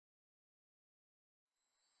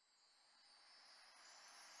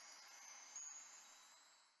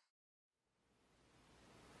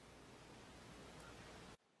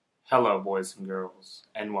Hello boys and girls,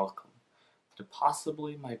 and welcome to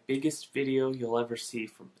possibly my biggest video you'll ever see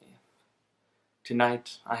from me.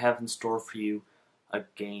 Tonight I have in store for you a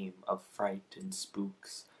game of fright and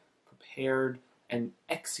spooks, prepared and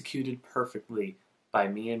executed perfectly by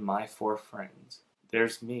me and my 4 friends.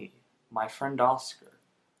 There's me, my friend Oscar,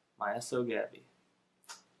 my SO Gabi,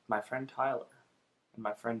 my friend Tyler, and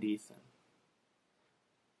my friend Ethan.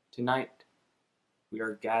 Tonight we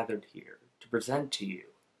are gathered here to present to you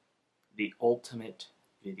the ultimate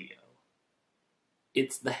video.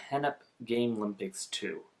 It's the Henepp Gamelympics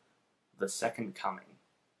 2, the second coming.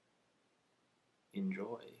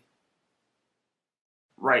 Enjoy.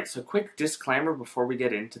 Right, so quick disclaimer before we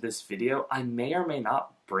get into this video. I may or may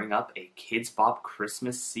not bring up a Kids Bop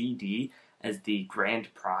Christmas CD as the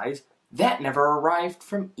grand prize. That never arrived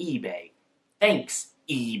from eBay. Thanks,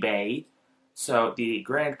 eBay. So the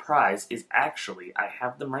grand prize is actually, I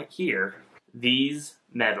have them right here, these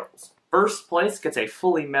medals. First place gets a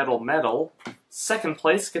fully metal medal. Second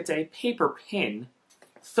place gets a paper pin.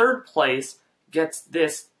 Third place gets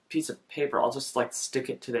this piece of paper. I'll just like stick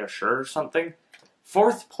it to their shirt or something.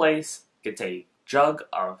 Fourth place gets a jug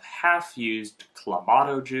of half-used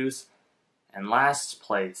Clamato juice. And last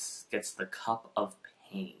place gets the cup of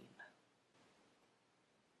pain.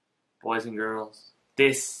 Boys and girls,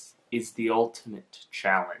 this is the ultimate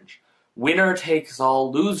challenge. Winner takes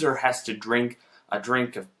all. Loser has to drink a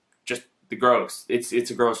drink of just the gross. It's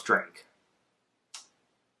a gross drink.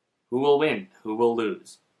 Who will win? Who will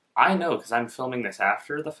lose? I know because I'm filming this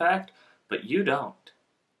after the fact, but you don't.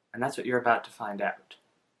 And that's what you're about to find out.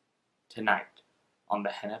 Tonight on the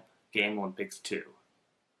Henepp Gamelympics 2.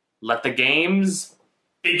 Let the games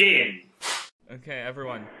begin! Okay,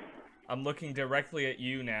 everyone. I'm looking directly at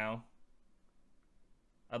you now.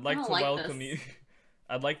 I'd like to welcome you.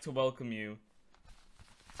 I'd like to welcome you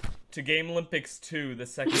to Gamelympics 2, the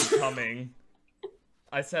second coming.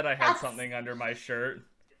 I said I had something under my shirt.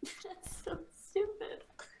 That's so stupid.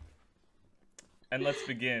 And let's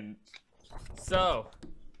begin. So,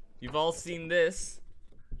 you've all seen this.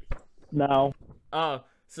 No. Oh,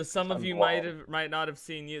 so some of you might not have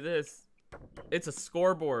seen this. It's a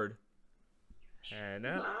scoreboard.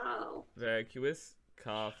 Henepp, Wow. vacuous,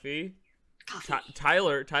 coffee.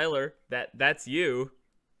 Tyler, that's you.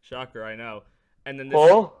 Shocker, I know. And then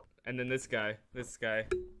this, and then this guy.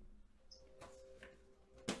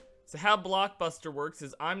 So how Blockbuster works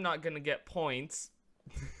is I'm not gonna get points.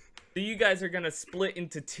 So you guys are gonna split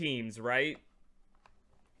into teams, right?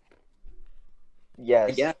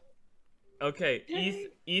 Yes. Yeah. Okay,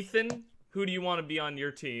 Ethan, who do you want to be on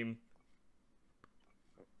your team?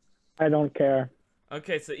 I don't care.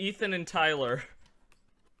 Okay, so Ethan and Tyler.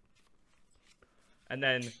 And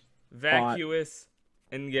then Vacuous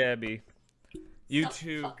and Gabi. You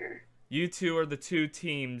two are the 2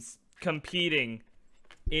 teams competing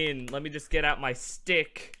in, let me just get out my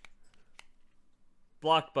stick,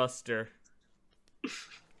 Blockbuster.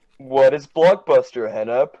 What is Blockbuster,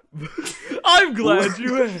 Henepp? I'm glad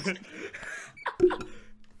you went.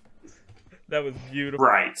 That was beautiful.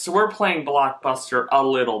 Right, so we're playing Blockbuster a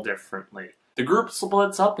little differently. The group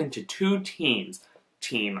splits up into 2 teams.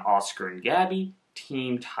 Team Oscar and Gabi,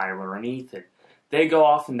 Team Tylor and Ethan. They go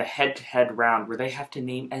off in the head-to-head round where they have to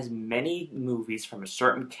name as many movies from a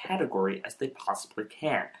certain category as they possibly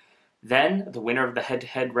can. Then, the winner of the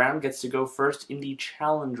head-to-head round gets to go first in the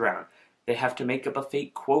challenge round. They have to make up a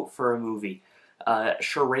fake quote for a movie,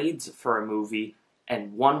 charades for a movie,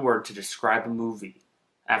 and 1 word to describe a movie.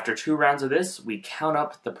 After 2 rounds of this, we count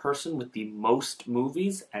up the person with the most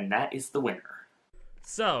movies, and that is the winner.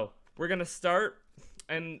 So, we're gonna start,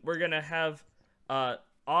 and we're gonna have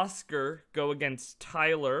Oscar go against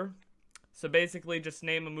Tyler. So basically, just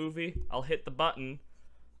name a movie. I'll hit the button.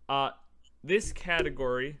 This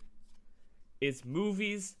category is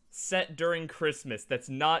movies set during Christmas. That's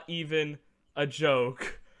not even a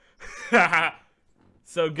joke.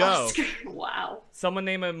 So go. Oscar. Wow. Someone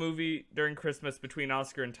name a movie during Christmas between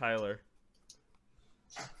Oscar and Tyler.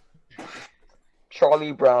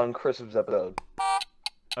 Charlie Brown Christmas episode.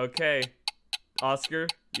 Okay. Oscar,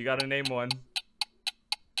 you gotta name one.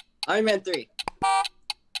 Iron Man 3.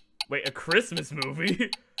 Wait, a Christmas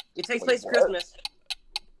movie? It takes place at Christmas.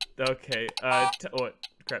 Okay, what?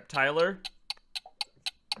 Crap, Tyler?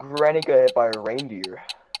 Granny got hit by a reindeer.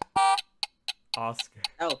 Oscar.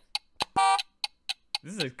 Elf.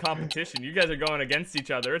 This is a competition. You guys are going against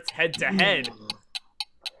each other. It's head to head.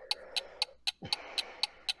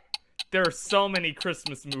 There are so many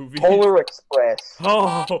Christmas movies. Polar Express.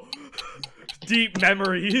 Oh, deep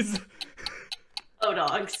memories. Oh,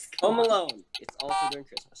 dogs. Home Alone. It's also during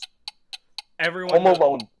Christmas. Everyone. Home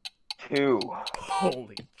Alone 2.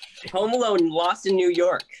 Holy shit. Home Alone Lost in New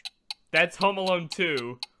York. That's Home Alone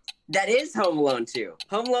 2. That is Home Alone 2.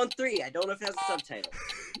 Home Alone 3. I don't know if it has a subtitle.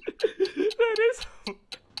 That is.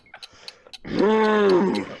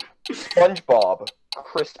 SpongeBob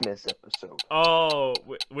Christmas episode. Oh,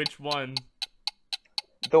 which one?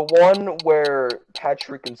 The one where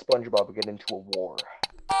Patrick and SpongeBob get into a war.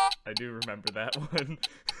 I do remember that one.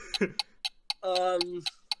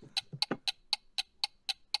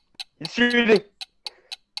 He's shooting.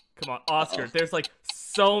 Come on, Oscar. There's like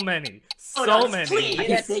so many. Oh, So no, many. please. I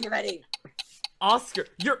can't think of any. Oscar,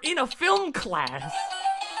 you're in a film class.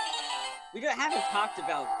 We haven't talked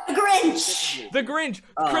about Grinch! The Grinch,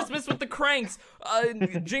 Christmas with the Cranks,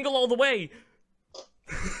 Jingle All the Way.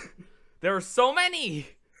 There are so many.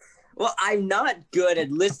 Well, I'm not good at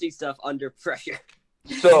listing stuff under pressure.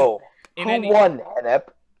 So, who won, Henepp?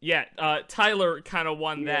 Yeah, Tyler kind of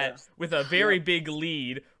won Yeah. that with a very big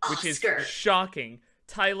lead, which Oscar. is shocking.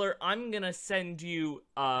 Tyler, I'm gonna send you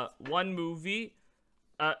one movie.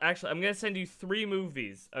 Actually, I'm gonna send you 3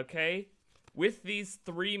 movies, okay? With these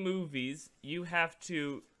 3 movies, you have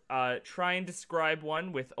to try and describe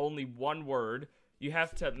one with only one word. You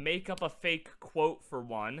have to make up a fake quote for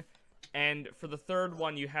one. And for the third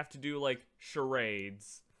one, you have to do, like,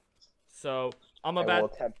 charades. So, I'm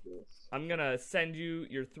gonna send you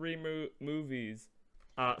your 3 movies.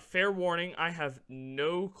 Fair warning, I have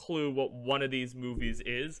no clue what one of these movies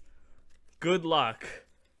is. Good luck.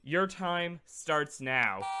 Your time starts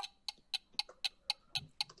now.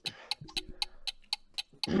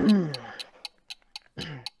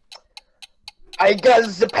 I got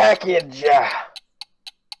the package.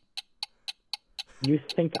 You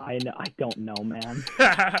think I know? I don't know, man.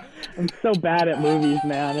 I'm so bad at movies,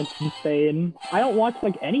 man. It's insane. I don't watch,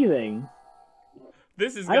 like, anything.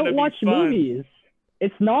 This is I gonna don't be watch fun. movies.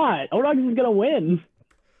 It's not. Odogs is gonna win.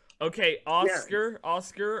 Okay,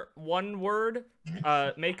 Oscar, one word,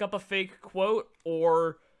 make up a fake quote,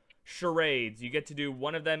 or charades. You get to do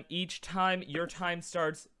one of them each time. Your time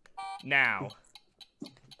starts now.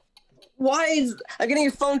 Why is... I'm getting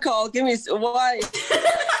a phone call. Give me... Why?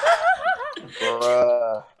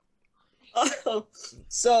 Bruh. Oh,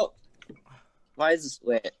 so... Why is this...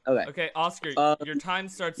 Wait, okay. Okay, Oscar, your time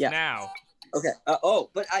starts yeah. now. Okay,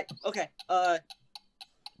 okay,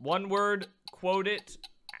 One word, quote it,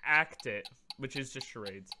 act it, which is just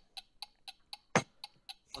charades.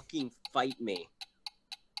 fucking fight me.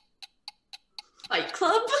 Fight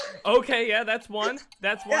Club? Okay, yeah, that's one.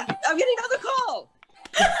 That's one. Yeah, I'm getting another call!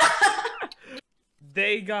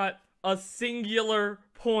 They got a singular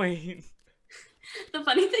point. The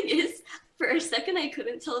funny thing is, for a second I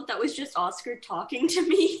couldn't tell if that was just Oscar talking to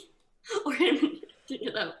me or him,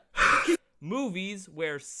 you know. Movies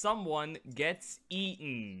where someone gets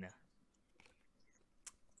eaten.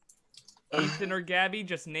 Ethan or Gabi,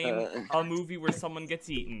 just name a movie where someone gets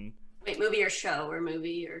eaten. Wait, movie or show or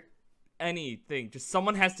movie or... Anything. Just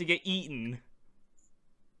someone has to get eaten.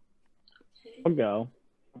 I'll go.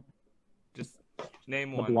 Just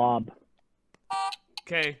name The one. Blob.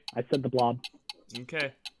 Okay. I said The Blob.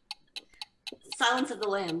 Okay. Silence of the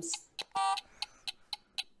Lambs.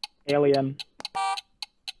 Alien.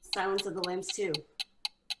 Silence of the Lambs 2.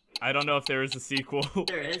 I don't know if there is a sequel.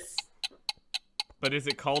 There is. But is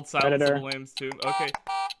it called Silence Predator. of the Lambs 2? Okay.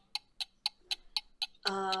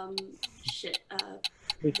 Shit.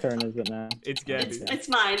 Whose turn is it now? It's Gabi. It's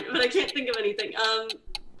mine, but I can't think of anything.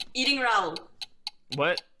 Eating Raoul.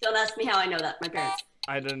 What? Don't ask me how I know that. My parents.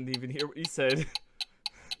 I didn't even hear what you said.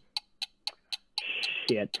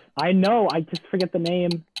 Shit. I know. I just forget the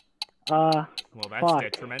name. Well, that's Fuck.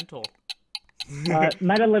 detrimental. Night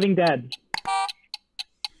of the Living Dead.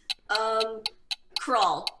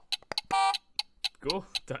 Crawl. Cool.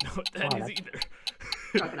 Don't know what that is either.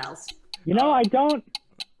 Crocodiles. You know, I don't...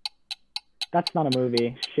 That's not a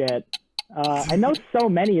movie. Shit. I know so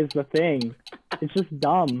many is the thing. It's just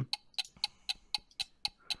dumb.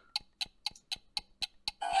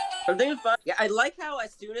 Something fun. Yeah, I like how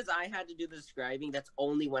as soon as I had to do the describing, that's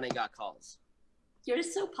only when I got calls. You're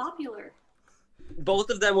just so popular. Both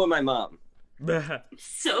of them were my mom.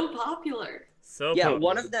 So popular. So Yeah, popular.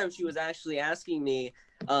 one of them, she was actually asking me,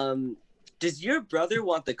 does your brother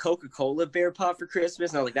want the Coca-Cola bear pop for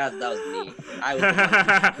Christmas? And I was like, that was me. I was the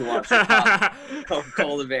one who wants the pop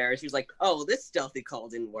Coca-Cola bear. She was like, oh, this stealthy call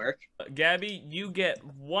didn't work. Gabi, you get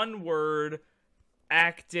one word,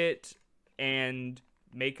 act it, and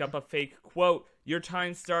make up a fake quote. Your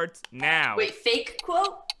time starts now. Wait, fake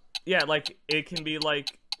quote? Yeah, like, it can be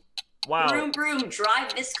like, wow. Broom, broom,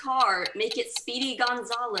 drive this car, make it Speedy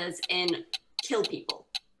Gonzalez, and kill people.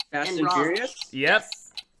 Fast And and rob. Furious? Yep.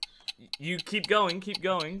 You keep going, keep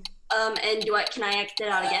going. And can I act it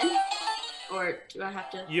out again? Or do I have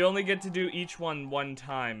to? You only get to do each one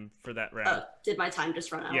time for that round. Did my time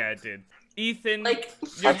just run out? Yeah, it did. Ethan, Like,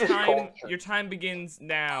 your time begins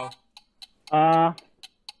now. Oh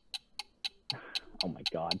my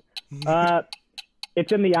god.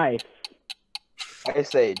 It's in the ice.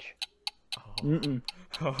 Ice Age. Mm-mm.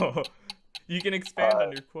 Oh, you can expand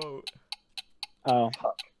on your quote. Oh.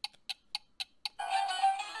 Fuck.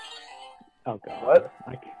 Oh god.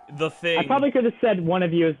 What? The Thing. I probably could have said one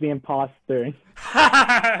of you is the imposter.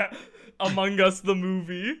 Among Us the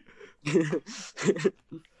movie. what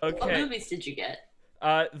Okay. movies did you get?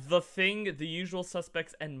 The Thing, The Usual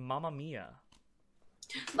Suspects, and Mamma Mia.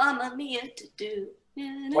 Mamma Mia to do.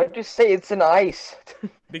 Why'd you say it's in ice?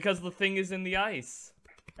 Because The Thing is in the ice.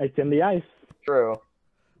 It's in the ice. True.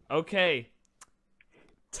 Okay.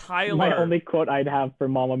 Tyler. My only quote I'd have for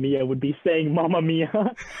Mamma Mia would be saying Mamma Mia.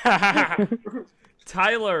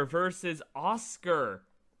 Tyler versus Oscar.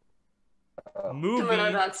 Come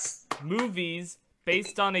on, dogs. Movies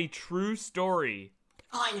based on a true story.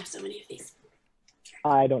 Oh, I know so many of these.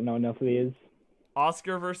 I don't know enough of these.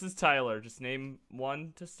 Oscar versus Tyler. Just name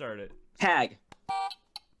one to start it. Tag.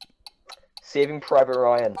 Saving Private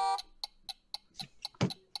Ryan.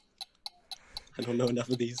 I don't know enough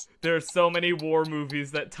of these. There are so many war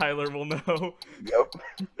movies that Tyler will know. Yep.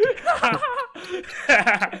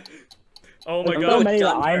 Oh my There's so god. many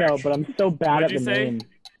that Dunkirk. I know, but I'm so bad What'd at you the say? name.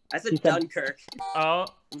 I said He said- Dunkirk. Oh,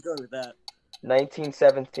 I'm going with that.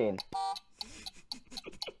 1917.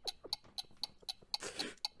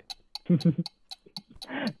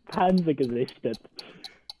 Panzergesichtet.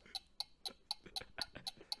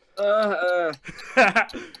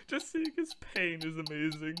 just seeing his pain is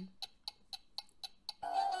amazing.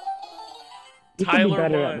 You can be Tyler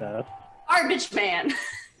better won. at this. Garbage Man.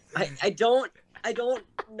 I don't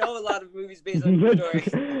know a lot of movies based on true stories.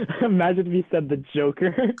 Imagine if you said the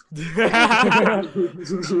Joker. That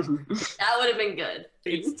would have been good.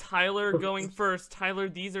 It's Tyler going first. Tyler,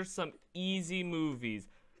 these are some easy movies.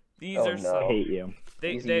 These Oh, are no. some. I hate you.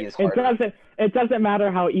 Easy is It harder. doesn't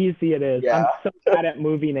matter how easy it is. Yeah. I'm so bad at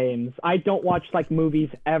movie names. I don't watch like movies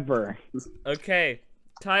ever. Okay,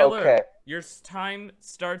 Tyler, Okay. your time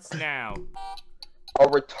starts now. A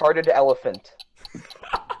retarded elephant.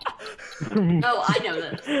 Oh, I know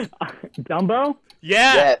this. Dumbo?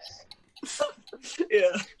 Yeah. Yes. Yeah.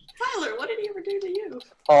 Tyler, what did he ever do to you?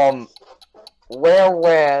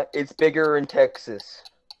 Where, it's bigger in Texas.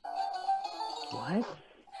 What?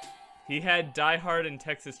 He had Die Hard and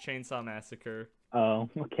Texas Chainsaw Massacre. Oh,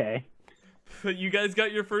 okay. But you guys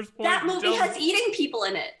got your first point. That movie Don't- has eating people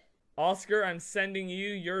in it. Oscar, I'm sending you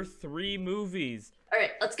your 3 movies. All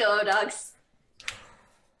right, let's go, dogs.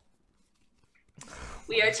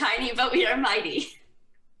 We are tiny, but we are mighty.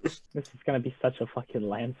 This is gonna be such a fucking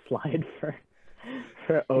landslide for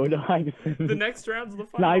O-Dogs. The next round's the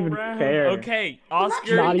Not final even round. fair. Okay, I'm not sure Oscar,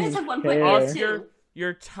 you Not guys even have 1 fair. point. Oscar,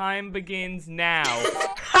 your time begins now.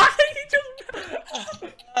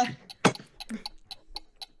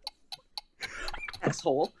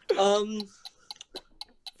 Asshole.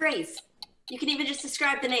 Phrase. You can even just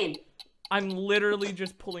describe the name. I'm literally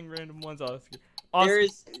just pulling random ones, Oscar. Oscar,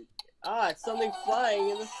 There's it's something flying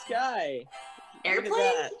in the sky. Look at Airplane?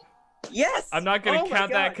 that. Yes. I'm not gonna Oh my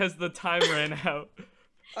count that God. because the time ran out.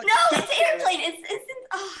 No, it's airplane. It's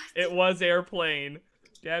It was Airplane.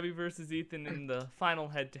 Gabi versus Ethan in the final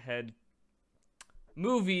head-to-head.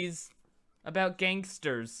 Movies about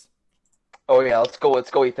gangsters. Oh yeah, let's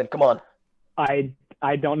go, Ethan. Come on.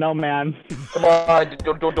 I don't know, man. Come on,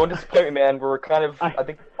 don't disappoint me, man. We're kind of, I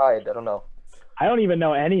think, tied. I don't know. I don't even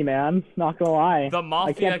know any, man. Not gonna lie. The I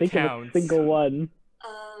Mafia can't think counts. of a single one.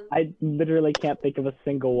 I literally can't think of a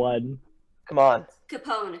single one. Come on.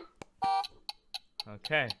 Capone.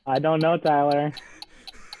 Okay. I don't know, Tyler.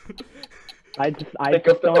 I Think just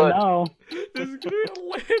of the don't one. know. This is gonna be a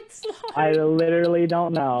landslide. I literally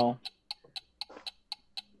don't know.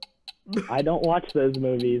 I don't watch those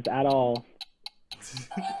movies at all.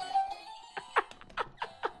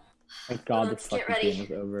 Thank God Let's this get fucking ready. game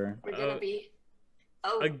is over. We're gonna be.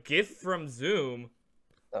 Oh, A gift from Zoom.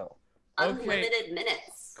 Oh. unlimited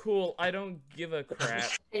minutes. Cool. I don't give a crap.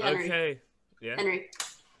 Hey, Henry. Okay. Yeah. Henry,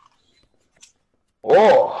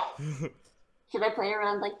 Oh. should I play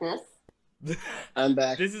around like this? I'm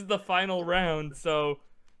back. This is the final round, so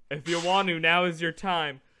if you want to, now is your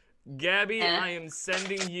time. Gabi, Yeah. I am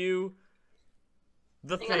sending you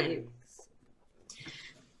the Hang on. things.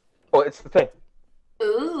 Oh, it's the thing.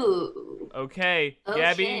 Ooh. Okay, Okay.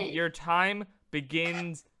 Gabi, your time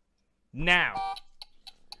begins now.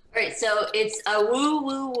 Alright, so it's a woo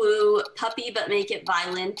woo woo puppy but make it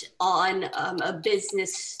violent on a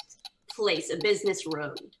business place, a business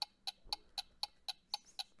road.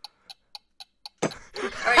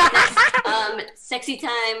 Alright, next. Sexy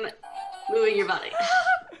time, moving your body.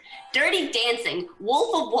 Dirty Dancing,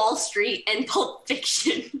 Wolf of Wall Street, and Pulp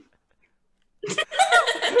Fiction.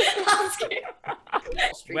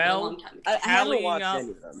 Well, I haven't watched up any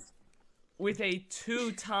of them. with a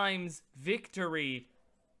 2x victory,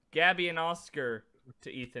 Gabi and Oscar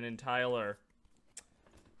to Ethan and Tyler.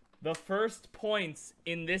 The first points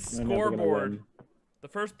in this scoreboard. The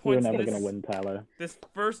first points You're in never this. gonna win, Tyler. This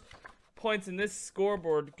first points in this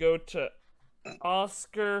scoreboard go to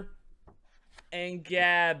Oscar and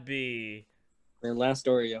Gabi. And last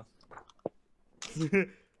Oreo.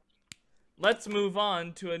 Let's move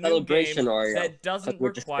on to a new Celebration game Oreo. that doesn't That's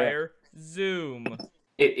what just require Zoom.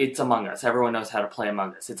 It's Among Us. Everyone knows how to play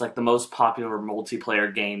Among Us. It's like the most popular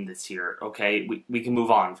multiplayer game this year, okay? We can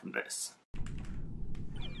move on from this.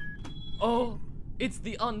 Oh, it's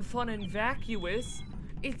the unfun and vacuous.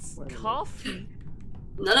 It's coffee.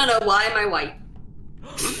 No, why am I white?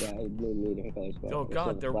 Oh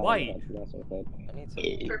god, they're white.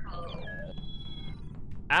 Purple.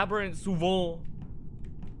 Aberrant souvent.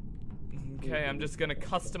 Okay, I'm just gonna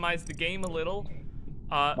customize the game a little.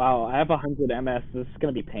 Wow, I have 100 MS. This is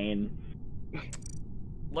gonna be pain.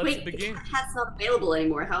 Let's Wait, begin. the hat's not available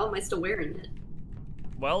anymore. How am I still wearing it?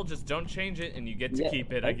 Well, just don't change it and you get to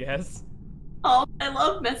keep it, I guess. Oh, I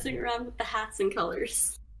love messing around with the hats and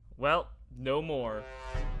colors. Well, no more.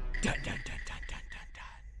 Dun, dun, dun, dun, dun, dun,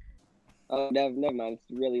 Oh, never mind.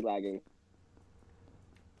 It's really lagging.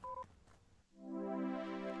 dun.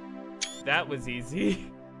 That was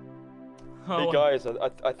easy. Hey guys,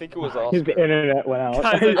 I think it was His Oscar. internet went out.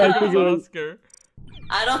 Guys, I think it was Oscar.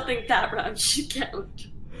 I don't think that round should count.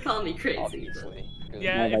 Call me crazy. Obviously.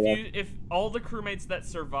 Yeah, Oh my if all the crewmates that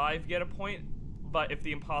survive get a point, but if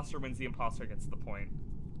the imposter wins, the imposter gets the point.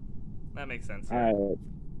 That makes sense. Right? Alright.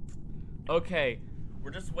 Okay,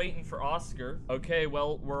 we're just waiting for Oscar. Okay,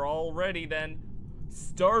 well, we're all ready then.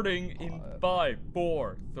 Starting in 5,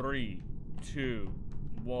 4, 3, 2,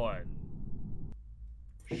 1.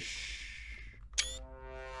 Shh.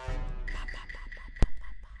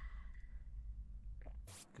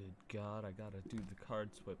 Good God, I gotta do the card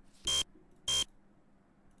swip.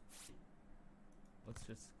 Let's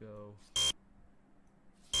just go.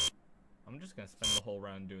 I'm just gonna spend the whole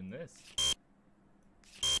round doing this.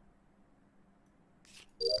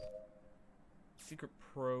 Secret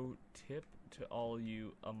pro tip to all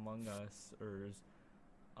you Among Us-ers.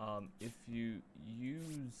 If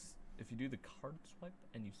you do the card swipe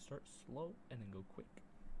and you start slow and then go quick,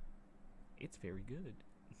 it's very good.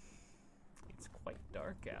 It's quite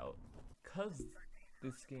dark out. 'Cause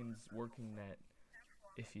this game's working that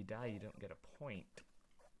if you die you don't get a point,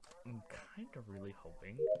 I'm kind of really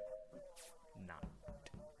hoping not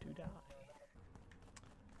to die.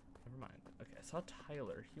 Never mind. Okay, I saw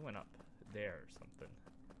Tyler. He went up there or something.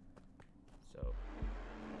 So.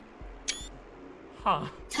 Huh.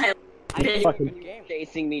 Tyler. He fucking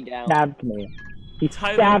Chasing me down. stabbed me. He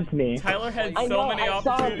stabbed me. Tyler had I so know, many I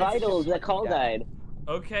saw opportunities. vitals that call died.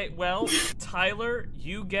 Okay, well, Tyler,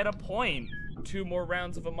 you get a point. 2 more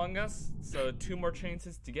rounds of Among Us, so 2 more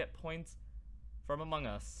chances to get points from Among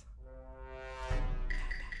Us.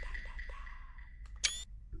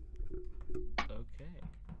 Okay.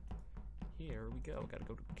 Here we go. Gotta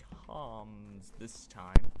go to comms this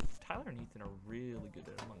time. Tyler and Ethan are really good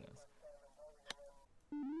at Among Us.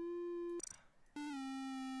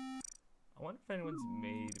 I wonder if anyone's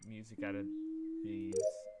made music out of these.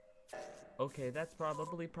 Okay, that's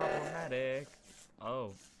probably problematic.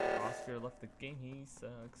 Oh, Oscar left the game. He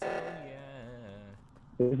sucks. Oh,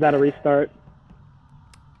 yeah. Is that a restart?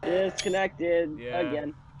 Disconnected Yeah.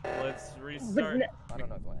 again. Let's restart. I don't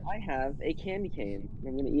know if I have a candy cane.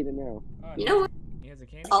 I'm gonna eat it now. Oh, You know what? he has a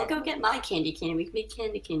candy I'll cane. go get my candy cane. We can be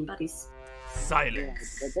candy cane buddies. Yeah,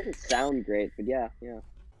 Silence. that doesn't sound great, but yeah. This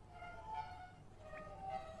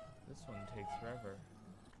one takes forever.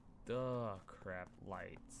 Duh, crap,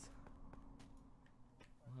 lights.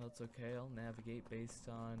 Well, it's okay. I'll navigate based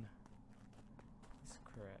on this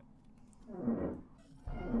crap.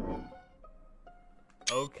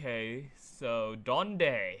 Okay, so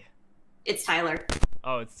Donde. It's Tyler.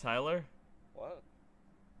 Oh, it's Tyler? What?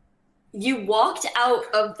 You walked out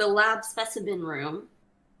of the lab specimen room,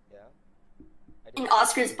 Yeah. and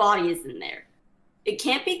Oscar's body is in there. It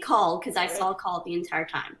can't be Call, because I saw Call the entire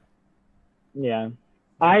time. Yeah.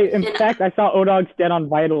 In fact, I saw Odog's dead on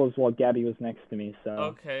vitals while Gabi was next to me, so.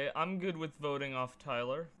 Okay, I'm good with voting off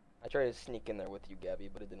Tyler. I tried to sneak in there with you, Gabi,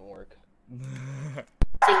 but it didn't work.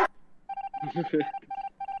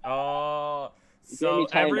 Oh, So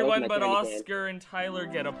time to everyone open but my candy cane. Oscar and Tyler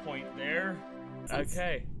get a point there.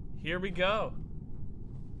 Okay, here we go.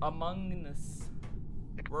 Among Us.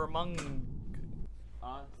 We're among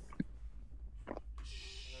us.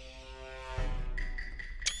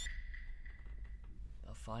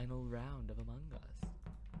 The final round of Among Us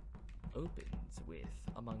opens with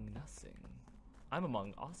Among Nothing. I'm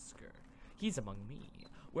among Oscar. He's among me.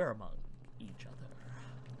 We're among each other.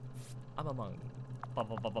 I'm among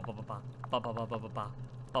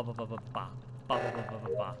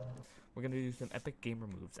We're gonna do some epic gamer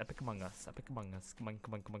moves. Epic Among Us. Epic Among Us. Come on,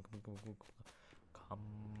 come on, come on, come on, come on,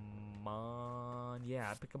 come on.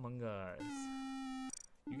 Yeah, Epic Among Us.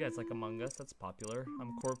 You guys like Among Us? That's popular.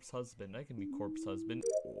 I'm Corpse Husband. I can be Corpse Husband.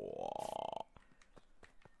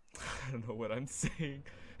 I don't know what I'm saying.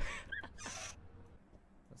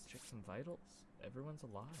 Let's check some vitals. Everyone's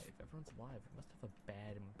alive. Everyone's alive. We must have a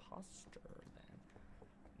bad imposter then.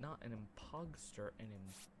 Not an impogster, an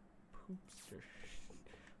impoopster.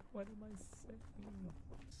 What am I saying?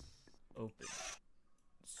 Open.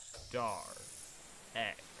 Star.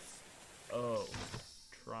 X. O.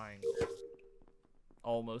 Triangle.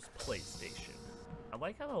 Almost PlayStation. I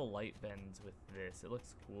like how the light bends with this. It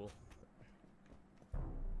looks cool.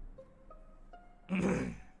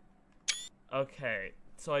 Okay.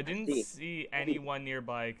 So I didn't see anyone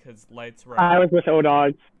nearby because lights were I out. was with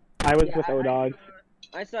O-Dogs. I was Yeah, with O-Dogs.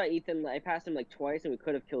 I saw Ethan. I passed him like twice, and we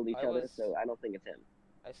could have killed each other. So I don't think it's him.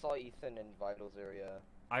 I saw Ethan in Vitals area.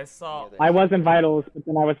 I saw. I was in Vitals, but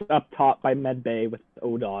then I was up top by Medbay with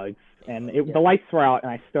O-Dogs. And the lights were out,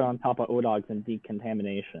 and I stood on top of O-Dogs in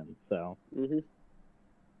decontamination, so. Mm-hmm.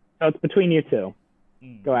 So it's between you two.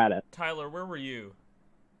 Go at it. Tyler, where were you?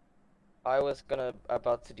 I was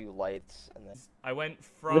about to do lights, and then I went With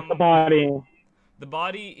from. the body. The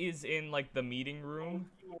body is in like the meeting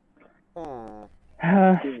room.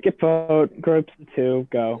 Skip vote. Groups of two.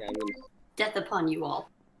 Go. Yeah, I mean, Death upon you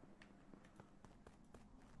all.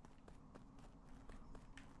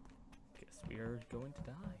 Guess we are going to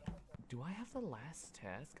die. Do I have the last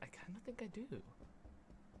task? I kind of think I do.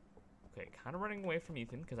 Okay, kind of running away from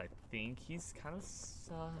Ethan because I think he's kind of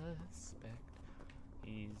suspect.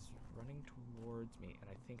 He's running towards me, and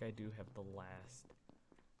I think I do have the last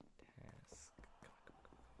task. Come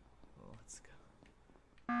on. Let's go.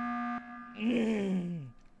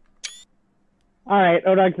 Alright,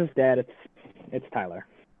 O-Dogs is dead. It's Tyler.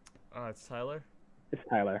 Oh, it's Tyler? It's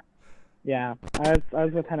Tyler. Yeah, I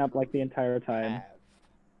was with Henepp like the entire time.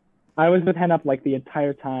 I was with Henepp like the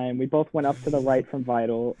entire time. We both went up to the right from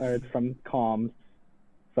Vital, or from comms.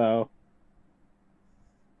 So.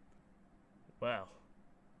 Wow.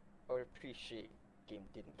 I would appreciate game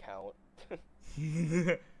didn't count.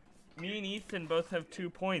 Me and Ethan both have 2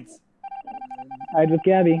 points. I was with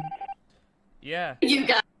Gabi. Yeah. You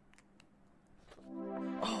got.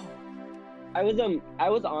 I was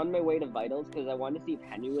on my way to Vitals because I wanted to see if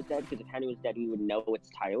Henry was dead. Because if Henry was dead, we would know it's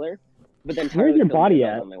Tyler. But then Tyler Where's your killed me body as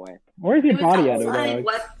I was at? on my way. Where's your It was body at, outside.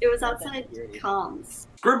 O-Dogs? It was outside comms.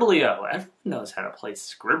 Scribblio. Everyone knows how to play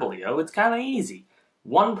Scribblio. It's kind of easy.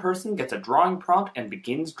 One person gets a drawing prompt and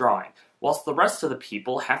begins drawing, whilst the rest of the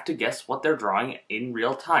people have to guess what they're drawing in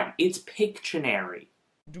real time. It's Pictionary.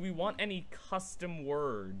 Do we want any custom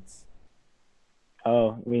words?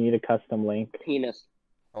 Oh, we need a custom link. Penis.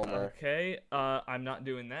 Homer. Okay, I'm not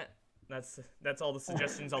doing that. That's all the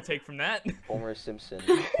suggestions I'll take from that. Homer Simpson.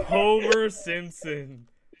 Homer Simpson.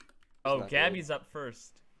 Oh, not Gabby's up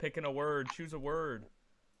first. Picking a word. Choose a word.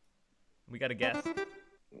 We gotta guess.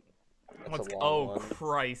 That's a long Oh, one.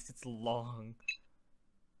 Christ, it's long.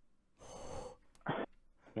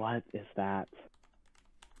 What is that?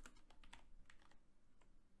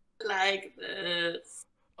 Like this.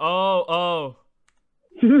 Oh.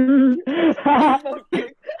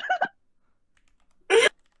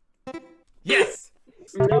 Yes!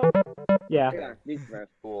 Yeah. Yeah, these are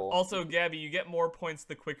Cool. Also, Gabby, you get more points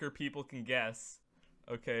the quicker people can guess.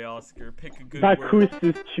 Okay, Oscar, pick a good word. Vakus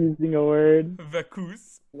is choosing a word.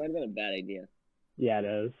 Vakus? might have been a bad idea. Yeah, it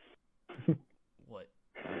is. What?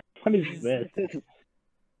 What is this? This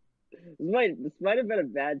might have been a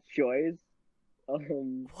bad choice.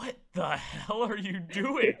 What the hell are you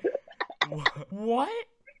doing? What?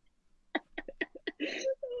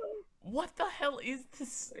 What the hell is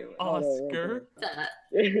this, Oscar? That.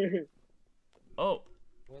 Oh.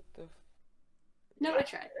 What the? No, I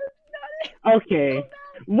tried. Okay.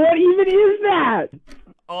 What even is that?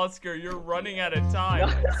 Oscar, you're running out of time.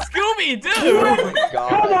 Scooby-Doo! Oh my god.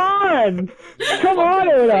 Come on! You Come on,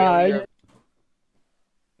 fucking O-Dog! failure.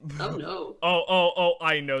 Oh no. Oh,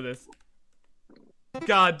 I know this.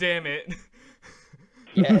 God damn it.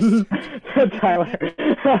 Yes. Tyler.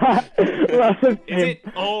 Is it?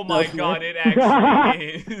 Oh my god, it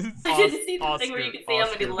actually is. I didn't see the thing where you could see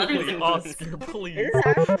how many letters it was. Oscar, please.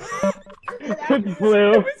 It's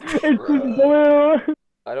blue. It's just blue.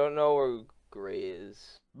 I don't know where gray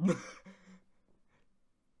is.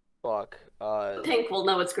 Fuck. Pink will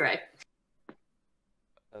know it's gray.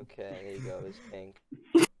 Okay, there you go. It's pink.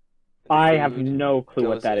 I have Food no clue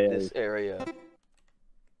what goes that in is. This area.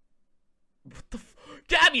 What the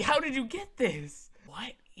Gabi, how did you get this?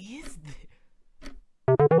 What is this?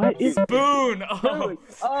 What is Spoon! Oh.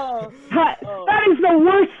 Oh. that? That is the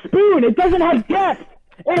worst spoon. It doesn't have depth.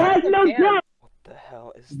 It has no depth. What the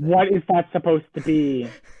hell is that? What is that supposed to be?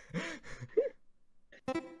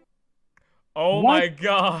 Oh What? my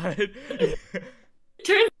god.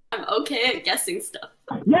 Turns out I'm okay at guessing stuff.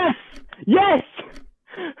 Yes! Yes!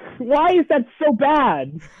 Why is that so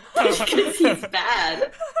bad? Because he's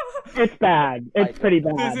bad. It's bad. It's pretty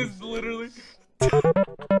bad. This is literally.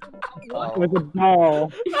 Oh. With a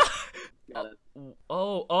doll.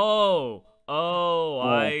 Oh,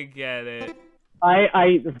 I get it.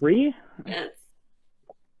 I agree? Yes.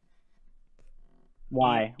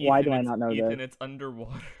 Why? Ethan, Why do I not know Ethan, this? it's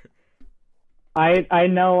underwater. I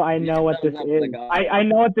know what this Oh my is. God. I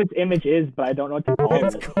know what this image is, but I don't know what to call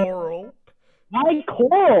It's it. coral. Why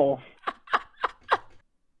coral?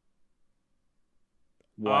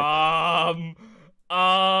 What?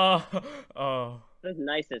 Oh. That's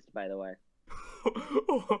nicest, by the way.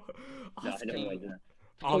 No, I don't like that.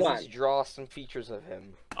 Come Oscar, on, draw some features of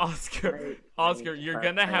him. Oscar, you're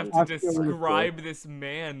gonna have to Oscar, describe this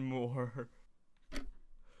man more.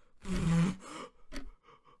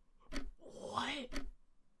 What?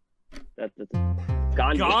 That's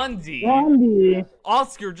Gandhi. Gandhi. Gandhi,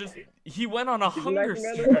 Oscar he went on a hunger nice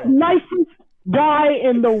man. strike. nicest guy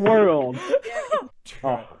in the world.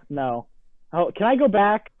 Oh no. Oh, can I go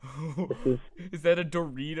back? Is that a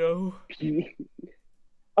Dorito?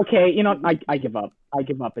 Okay, you know, I give up. I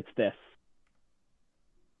give up. It's this.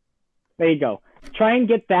 There you go. Try and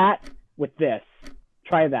get that with this.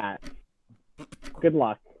 Try that. Good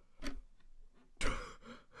luck.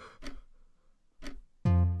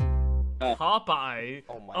 Popeye.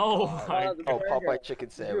 Oh my Oh god. my Oh, Oh, Popeye chicken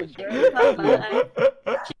sandwich.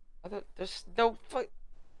 There's no fuck.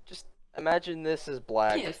 Just imagine this is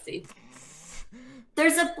black. KFC.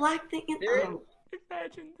 There's a black thing in oh.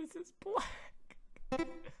 Imagine this is black.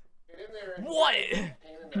 What?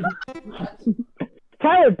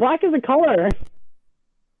 Tyler, black is a color.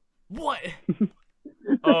 What?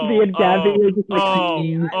 Me and Gabby are just like,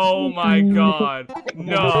 oh my god.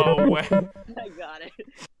 No way. I got it.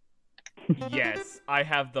 Yes, I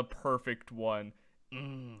have the perfect one.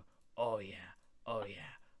 Oh yeah. Oh yeah.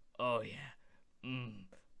 Oh yeah.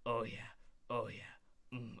 Oh yeah. Oh yeah. Oh yeah.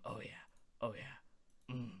 Oh yeah. Oh yeah.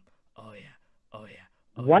 Oh yeah.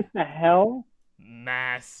 Oh, what yeah. the hell?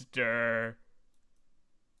 Master.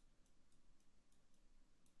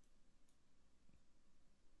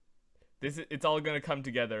 It's all gonna come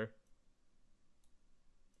together.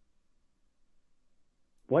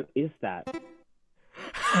 What is that?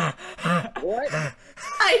 What?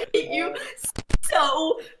 I hate you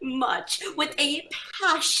so much with a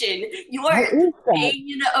passion. You What are is that?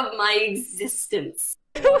 bane of my existence.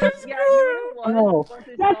 Oh,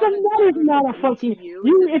 that is not a fucking.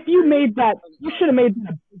 You, if you made that, you should have made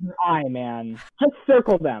that a bigger eye, man. Just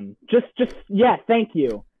circle them. Just, yeah. Thank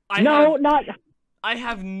you. Not. I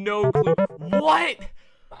have no clue. What?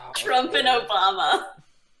 Trump and Obama.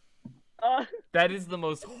 That is the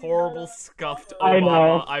most horrible scuffed I know.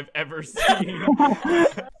 Obama I've ever seen.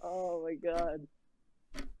 Oh my god.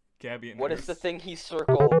 Gabby and What hers. is the thing he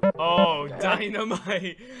circled? Oh,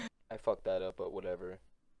 dynamite. I fucked that up, but whatever.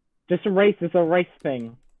 Just erase. It's a race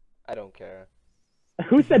thing. I don't care.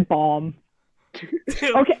 Who said bomb? Okay,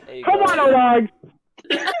 There you come go. on, O-Dog.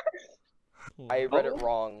 I read it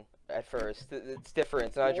wrong at first. It's different.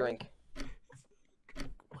 It's not a drink.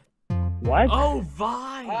 What? Oh,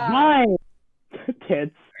 Vine. Mine.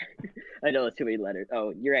 Tits. I know it's too many letters.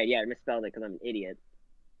 Oh, you're right. Yeah, I misspelled it because I'm an idiot.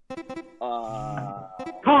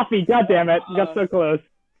 Coffee. God damn it! You got so close.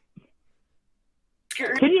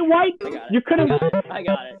 Can you wipe? I got it. You could have. I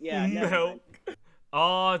got it. Yeah. never mind. Milk.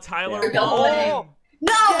 Oh, Tyler. Yeah. won.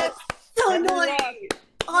 No! So annoying!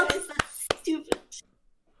 Oh, that's stupid.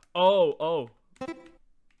 Oh.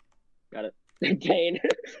 Got it. Dane.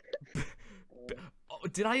 Oh,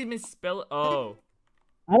 did I misspell it? Oh.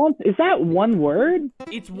 I don't. Is that one word?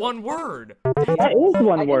 It's one word. That is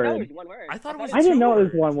one I didn't know it word. was one word. I thought it was I didn't two know it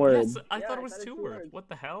was words. one word. Yes, I Yeah, thought I it was thought it two was two words. words. What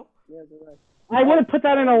the hell? Yeah, it's a word. I would have put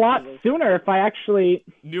that in a lot sooner if I actually.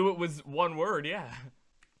 Knew it was one word, yeah.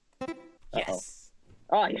 Yes.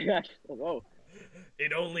 Oh, yeah. Whoa.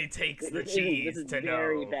 It only takes the This cheese is to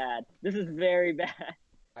very know. bad. This is very bad.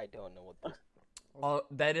 I don't know what this. Oh,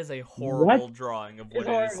 that is a horrible What? drawing of It's what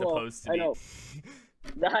it is horrible. supposed to I be. know.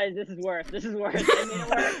 Guys, this is worse. This is worse. I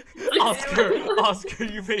made it worse. Oscar,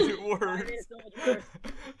 you made it I worse. made it so much worse.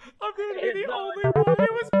 I'm gonna be It's the so only much one. It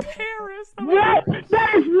was Paris. What?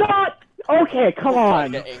 That is not. Okay, come I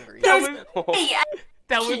on. get angry. That was, Hey,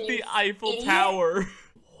 that was Can the you Eiffel idiot? Tower.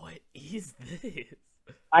 What is this?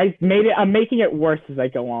 I made it. I'm making it worse as I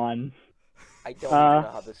go on. I don't even know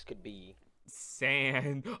how this could be.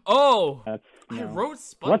 Sand. Oh, That's I no. wrote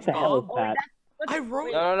SpongeBob. What the hell is that? I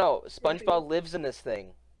wrote. No. SpongeBob lives in this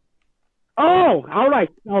thing. Oh, how do I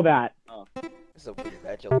know that? This is a weird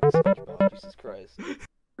matchup with SpongeBob. Jesus Christ.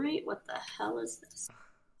 Wait, what the hell is this?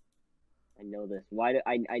 I know this. Why do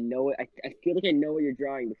I know it? I feel like I know what you're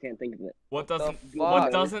drawing, but can't think of it. What the doesn't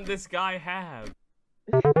fuck? this guy have?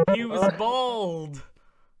 He was bald.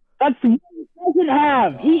 That's what he doesn't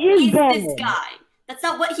have. He is He's bald. this guy. That's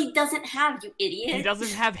not what he doesn't have, you idiot. He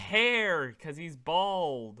doesn't have hair because he's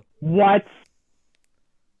bald. What?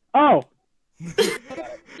 Oh,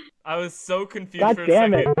 I was so confused God for a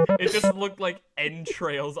damn second. it. It just looked like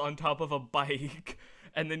entrails on top of a bike,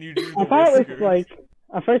 and then you drew the I thought it whiskers. was like.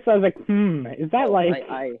 At first, I was like, is that like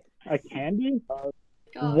I a candy? God.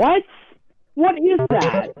 What? What is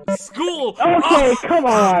that? School. Okay, come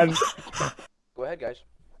on. Go ahead, guys.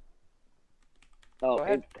 oh, Go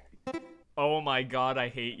ahead. Oh my God, I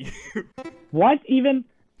hate you. What even?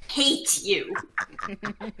 Hate you.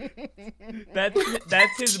 That's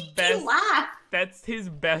his You best. laugh. That's his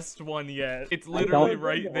best one yet. It's literally don't-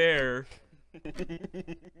 right there.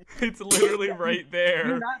 It's literally right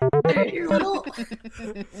there. Your little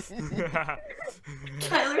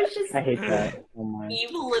Tyler's just I hate that. Oh my.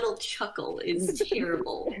 evil little chuckle is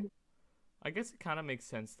terrible. I guess it kind of makes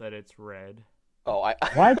sense that it's red. Oh,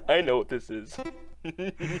 What? I know what this is.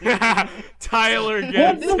 Tyler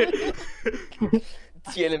gets it.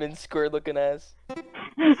 Tiananmen Square looking ass.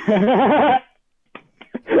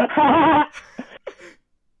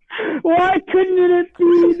 Why couldn't it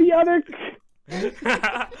be the other?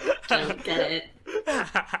 Don't get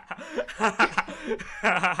it.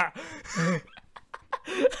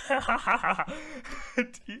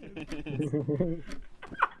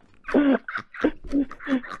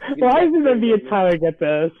 Why isn't it be a Tyler get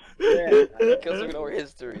this? yeah. Because we know our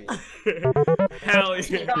history. Hell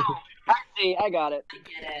yeah. No, see, I got it. I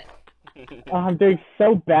get it. Oh, I'm doing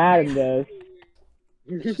so bad in this.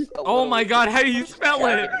 Just a Oh little my God, how do you spell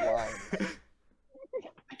it? line.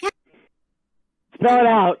 Spell it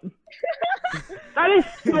out. That is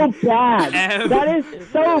so bad. M. That is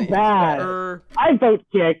so really bad. Er, I vote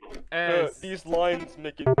kick. S. These lines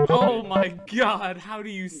make it. Oh my God, how do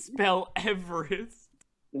you spell Everest?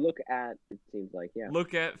 Look at. It seems like yeah.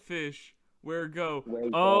 Look at fish. Where go? Where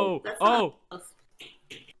go? Oh, That's oh. not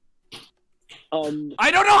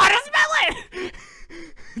I don't know how to spell it!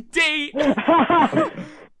 Date.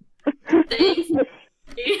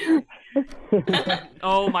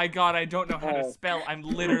 Oh my God, I don't know how to spell. I'm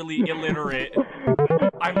literally illiterate.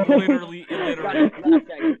 I'm literally illiterate. Last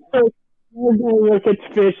second. We're gonna look at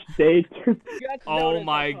fish date. Oh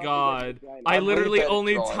my God. I I'm literally really bad at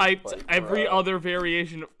only drawing, typed but, every bruh. other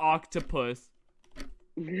variation of octopus.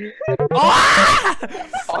 Oh!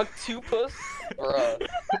 Octopus? Bruh.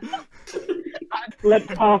 Let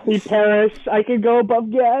coffee perish. I can go above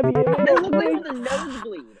Gabi. That looked like the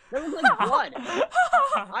nosebleed. That was like blood.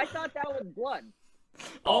 I thought that was blood.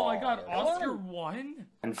 Oh my God, Oscar won?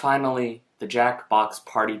 And finally, the Jackbox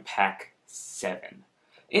Party Pack 7.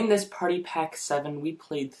 In this Party Pack 7, we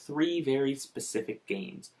played 3 very specific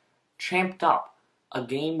games. Champed Up, a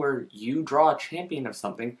game where you draw a champion of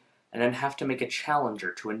something and then have to make a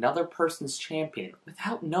challenger to another person's champion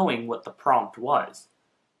without knowing what the prompt was.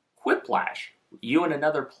 Quiplash, you and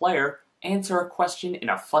another player answer a question in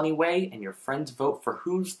a funny way and your friends vote for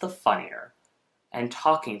who's the funnier. And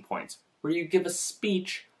Talking Points, where you give a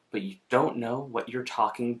speech but you don't know what your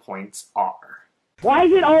talking points are. Why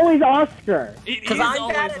is it always Oscar? It Because is I'm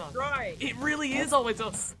always bad at Oscar. drawing. It really is always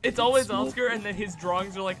It's always Oscar, and then his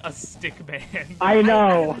drawings are like a stick man. I I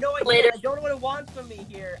know. have no idea. Later. I don't know what it wants from me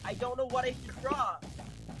here. I don't know what I should draw.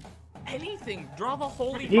 Anything. Draw the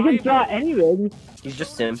Holy You can Bible. draw anything. He's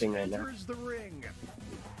just simping right now.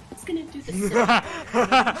 It's gonna do the same.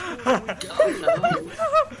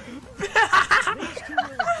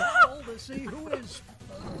 Oh to see who is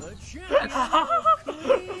the champion of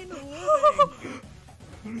clean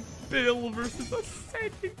living. Bill versus a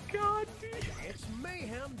second god, dude. It's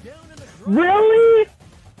mayhem down in the Really?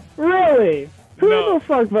 Really? Who No. the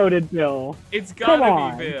fuck voted Bill? It's Come gotta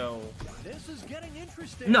on. be Bill. This is getting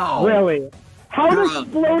interesting. No. Really? How does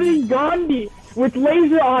floating Gandhi with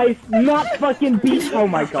laser eyes not fucking beat? Oh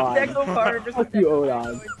my god. Fuck you,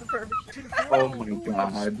 Odon. Oh my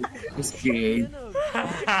god. This game.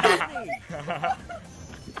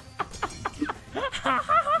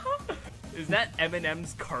 Is that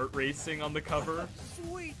Eminem's kart racing on the cover?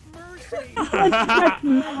 Sweet mercy.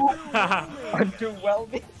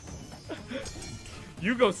 Underwhelming.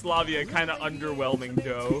 Yugoslavia kind of underwhelming,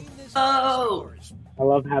 Joe. Oh. I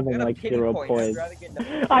love having Got a like pity 0 point. points. I'd rather get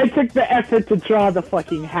no- I took the effort to draw the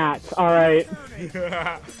fucking hats, alright.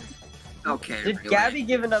 Okay. Did really. Gabby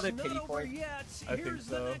give another Not pity over point? yet. I think Here's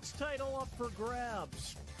so. the next title up for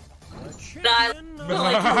grabs. The I champion feel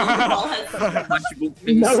like volleyball has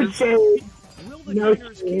Punchable No faces. change. Will the no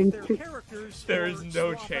trainers keep their change. characters There or is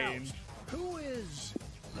no swap change. out? Who is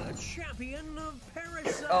the champion of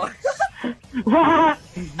Parasite? Oh.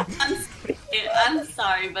 I'm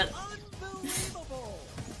sorry, but Unbelievable.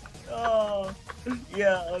 Oh.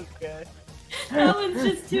 Yeah. Okay. that was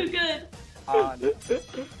just too good.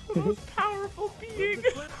 Most powerful being.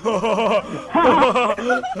 Oh,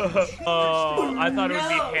 I thought it would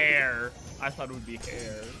No. be hair. I thought it would be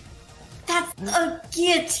hair. That's a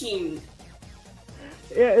guillotine.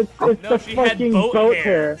 Yeah, it's No, the she had fucking boat boat hair.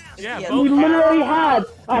 hair. Yeah, Yeah, He boat hair. literally had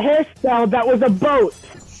a hairstyle that was a boat.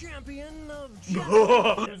 The champion of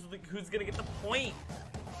Who's gonna get the point?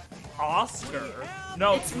 Oscar.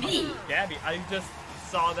 No, It's me. Gabby. I just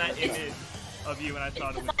saw that image of you and I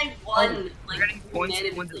thought it Because was. I won, like, Getting points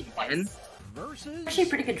unanimously to win? twice. versus Actually, a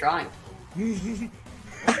pretty good drawing.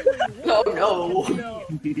 Oh no.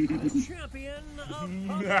 the champion of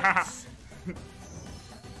puppets.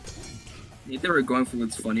 Maybe they were going for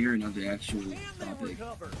what's funnier and not the actual Can they topic.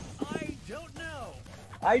 recover? I don't know.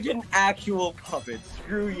 I did an actual puppet.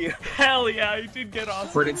 Screw you. Hell yeah, you did get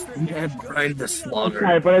Oscar. But it's Ned Brian the Slaughter.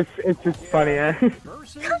 Sorry, but it's just funny.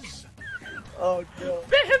 Versus Oh no.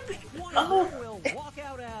 one who will walk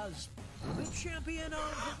out as the champion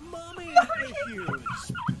of mommy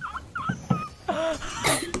issues.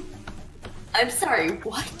 I'm sorry,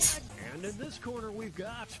 what? And in this corner we've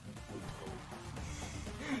got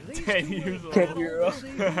 10 years old. 10 year old. Let's see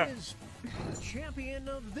who is the champion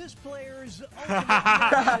of this player's ultimate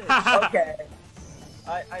nemesis. Okay.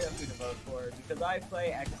 I know who to vote for because I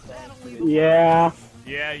play Xbox. Yeah,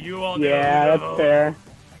 Yeah, you all know. yeah, that's fair.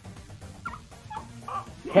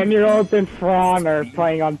 10-year-olds in Fran are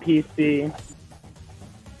playing on PC.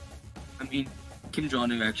 I mean, Kim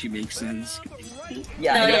Jong-un actually makes sense.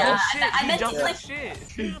 Yeah. No, I know. yeah. Shit, I you don't don't like- shit.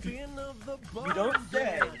 Champion of the You don't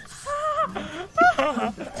say.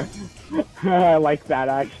 I like that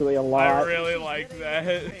actually a I lot. really like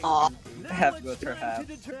that. Aw. I have to go through half.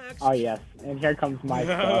 Oh yes, and here comes my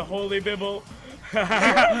stuff. Holy Bibble. Who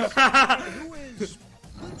is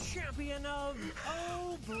the champion of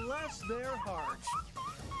Oh Bless Their Hearts?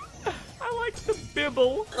 I like the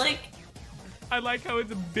Bibble. Like, I like how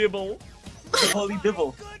it's a Bibble. Holy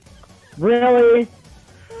Dibble. Really?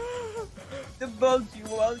 The boat you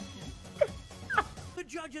want. The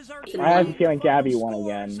judges are I have a feeling Gabby won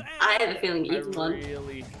again. I have a feeling I Ethan won.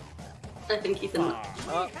 really. I think Ethan won.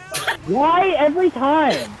 Why every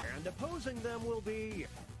time? And opposing them will be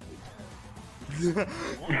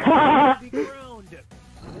I the ground. The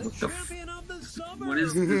What the f- champion of the suburbs. What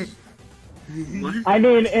is this? What?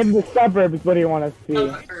 mean, in the suburbs, what do you want to see?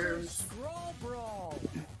 Suburbs. Scroll brawl.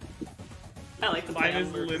 I like the Mine is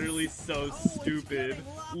plan. literally so stupid.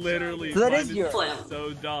 Literally, So that mine is your- Plan.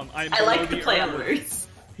 so dumb. I'm I like the below play on herbs. words.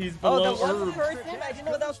 He's Oh, below the one herbs. person? I didn't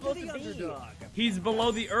know what that was supposed The to be. underdog. He's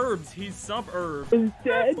below the herbs. He's sub-herbs. Is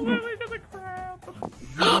dead. Literally to the crab.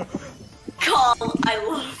 Carl, I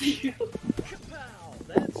love you. Kapow.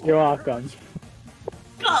 That's You're welcome.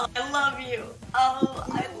 Carl, I love you. Oh,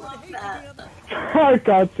 I love that. Oh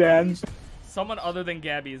god, Sam. Someone other than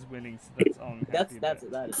Gabby is winning, so that's all I'm happy That's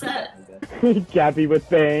about. that is. Set. Gabby with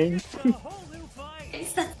bangs. a whole new fight.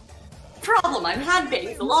 It's the problem. I've had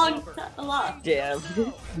bangs a lot. Damn.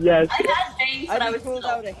 Yes. I've had bangs, but I I was pulled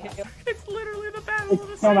out a hit. It's literally the battle of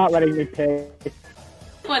the It's still not letting me century. pick.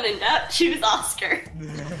 when in doubt, choose Oscar.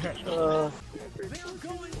 They're going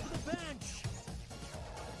to the bench.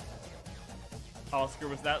 Oscar,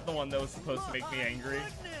 was that the one that was supposed to make me angry?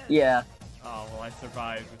 Yeah. Oh, well, I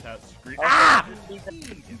survived without screaming. Ah! Ah!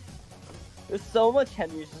 There's so much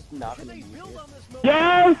Henry's just not gonna They use build it. on this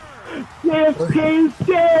moment. Yes! JFK's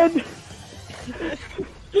dead!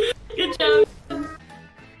 Good job.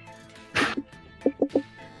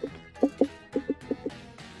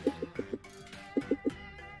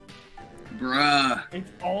 Bruh.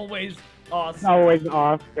 It's always Oscar. Always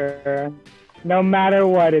Oscar. No matter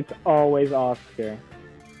what, it's always Oscar.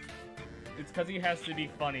 It's because he has to be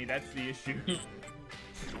funny. That's the issue.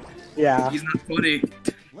 Yeah. He's not funny.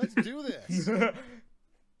 Let's do this.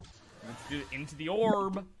 Let's do it into the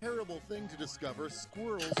orb. Terrible thing to discover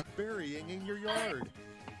squirrels burying in your yard.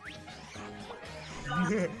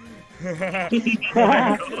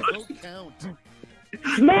 Don't count.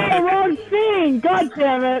 No, wrong thing! God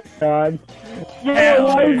damn it! God.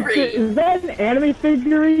 Hell Is that an anime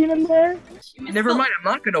figurine in there? Never mind, I'm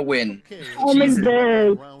not gonna win. Okay, Charmin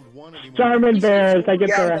Bears! round one anymore. Charmin Bears, I get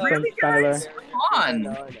the reference, Really, Tyler. guys? Come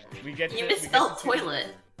on. We get You to, misspelled toilet.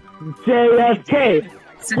 JFK!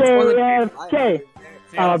 Since one of the-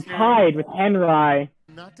 JFK! Tied with Henry.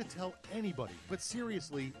 Not to tell anybody, but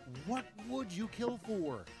seriously, what would you kill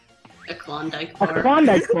for? A Klondike A bar.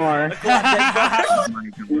 Klondike bar. Oh my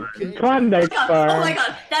god. Okay, Klondike Oh bar. my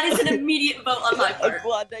god, that is an immediate vote on my A part.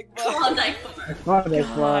 Klondike bar. Klondike bar. Klondike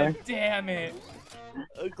bar. God damn it.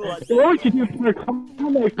 A Klondike. What would you do for a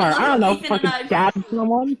Klondike bar? I don't know, Ethan fucking and I- stab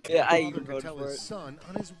someone? Yeah, I father even to voted tell for his it. son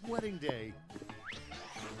on his wedding day.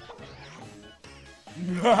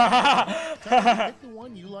 Pick the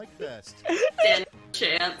one you like best. Stand a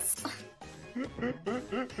chance.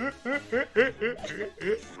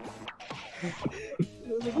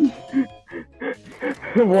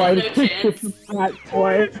 Why No did you chance. kiss that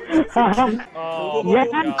boy? Oh Yeah.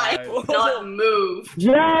 my I god. will not move.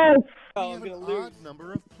 Yes! Oh, We I'm have gonna an lose. odd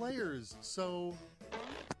number of players, so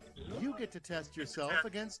you get to test yourself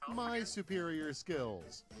against my superior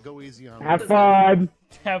skills. Go easy on Have me. fun.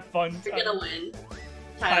 Have fun. You're gonna win.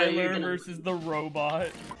 Tyler, you're Tyler gonna versus the robot.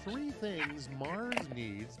 3 things Mars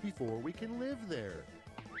needs before we can live there.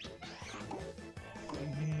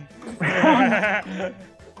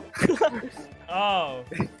 Oh.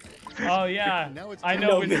 Oh yeah. Now it's I time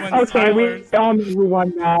know to which win. one's Okay, we Tyler's. all knew who won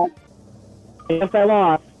that. Yes, I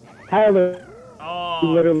lost. Tyler. Oh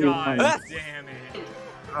Literally god won. damn it.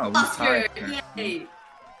 Oh, we Oscar, tied. yay.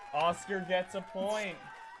 Oscar gets a point.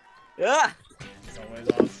 Ah! It's always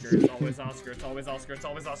Oscar. It's always Oscar. It's always Oscar. It's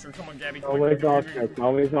always Oscar. Come on, Gabby. Come on, Always Gabby. Oscar. It's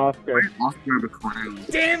always Oscar. Oscar the Clown.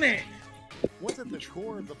 Damn it! What's at the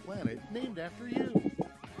core of the planet named after you?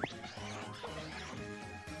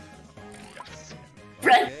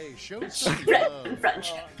 Red, Okay, show some red love. in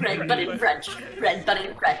French. Red but in French. Red but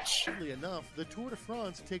in French. Oddly enough, the Tour de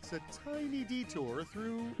France takes a tiny detour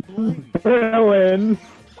through blank. Berlin.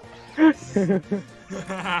 Oh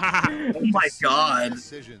my god.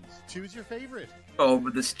 Decisions. Choose your favorite. Oh,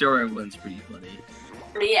 but the story one's pretty funny.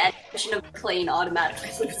 Reaction of McLean automatically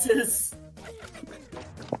loses.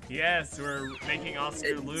 Yes, we're making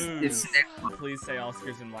Oscar lose. It's Please say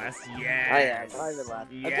Oscar's in last. I am. Yes. I'm in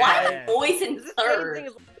last. Yes. Why am I always in Same thing third?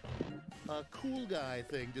 as- A cool guy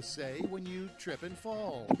thing to say when you trip and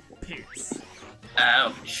fall. Piss.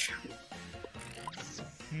 Ouch.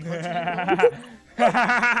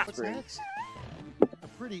 What's next? A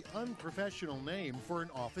pretty unprofessional name for an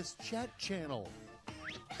office chat channel.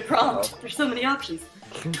 Prompt. There's so many options.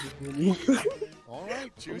 All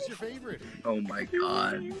right, choose your favorite. Oh my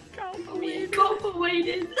god. We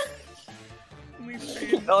incorporated.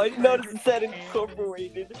 Oh, I didn't notice it said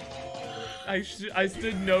incorporated. I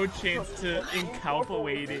stood no chance to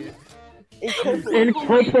incorporated.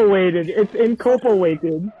 Incorporated. It's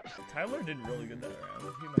incorporated. Tyler did really good that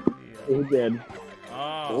round. He might be. He did.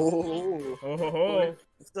 Oh. Oh. Oh ho ho.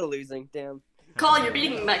 Still losing, damn. Call, you're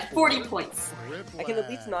beating me by 40 points. I can at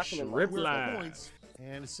least knock him in With Whiplash. points.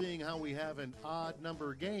 And seeing how we have an odd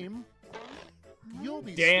number game, you'll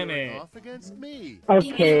be Damn squaring it. off against me.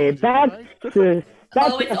 Okay, that's just.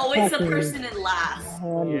 That's Oh, it's a always the fucking person in last.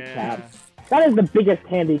 handicap. That is the biggest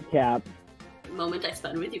handicap. The moment I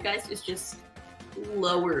spend with you guys is just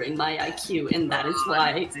lowering my IQ, and that is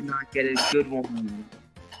why. Did not get a good one.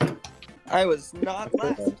 I was not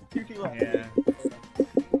last. Yeah.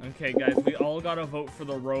 Okay, guys, we all gotta vote for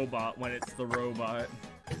the robot when it's the robot.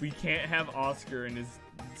 We can't have Oscar and his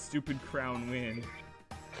stupid crown win.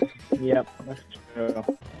 Yep, that's true.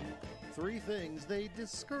 3 things they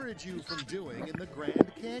discourage you from doing in the Grand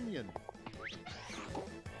Canyon.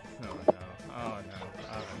 Oh no. Oh no.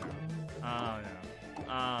 Oh no. Oh no.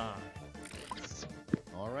 Ah.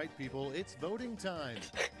 All right, people, it's voting time.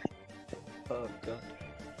 Oh god.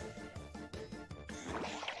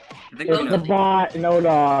 I think It's the bot, no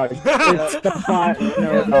dog. It's the bot,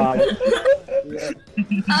 no dog.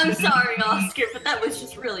 I'm sorry, Oscar, but that was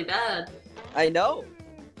just really bad. I know.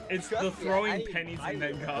 It's Trust the me, throwing pennies I in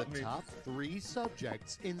that The got me. top 3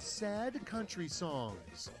 subjects in sad country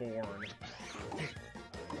songs. Corn.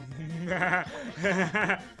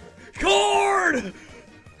 Corn!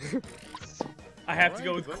 I have to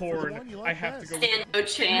go with corn. I have to go with Stand no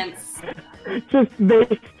chance. Just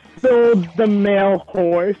they sold the male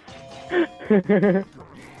horse.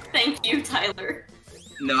 Thank you, Tyler.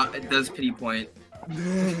 No, it does pity point.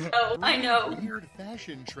 Oh, I know. Weird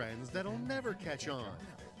fashion trends that'll never catch on.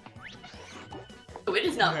 Oh, it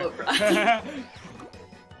is not over.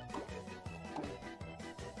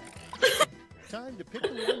 Time to pick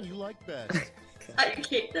the one you like best. I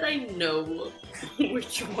hate that I know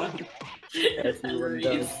which one. Everyone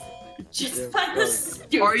does. Just by the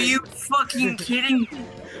stupid. Are you fucking kidding me?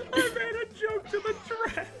 I made a joke to the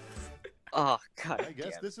dress. Oh god. I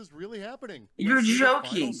guess this is really happening. You're Let's see the final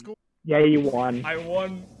joking. score. Yeah, you won. I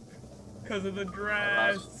won because of the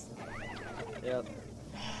dress. Yep.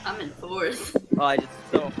 I'm in fourth. Oh, I did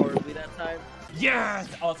so horribly that time. Yes!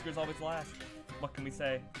 Oscar's always last. What can we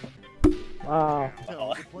say? Wow.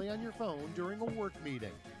 Tell to play on your phone during a work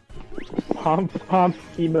meeting. Pump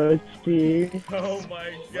emoji. Oh my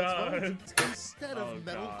Let's god. vote instead of Oh,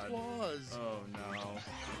 metal God. claws. Oh no.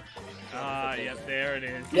 Ah, yep, there it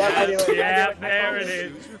is. Yeah, I knew it, I knew Yeah, it. I there found it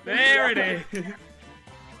it. is. There it is.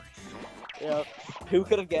 Yep. Who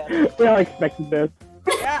could have guessed? We all expected this.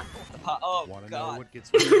 Yeah. Oh Want to know god. what gets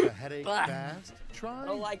rid of a headache Blah. fast? Try I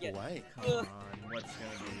don't like it. blank. Come on, what's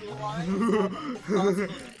gonna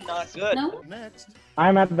be? Not good. No? Next,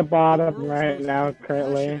 I'm at the bottom world's right most now,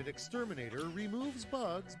 currently. passionate exterminator removes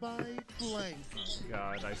bugs by blank.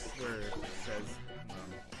 God, I swear it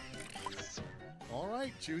says. All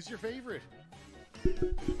right, choose your favorite.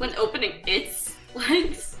 When opening its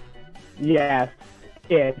legs? Yes.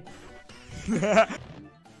 It.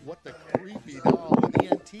 What the creepy doll in the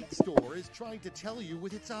antique store is trying to tell you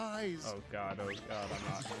with its eyes. Oh god, I'm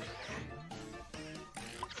not.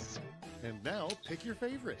 And now, pick your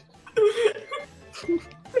favorite. I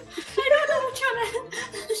don't know which one I...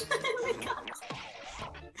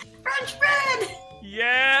 French bread!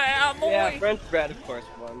 Yeah, boy! Yeah, French bread, of course,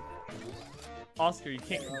 won. Oscar, you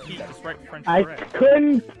can't compete. Just write French I bread.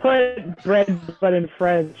 couldn't put bread but in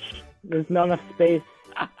French. There's not enough space.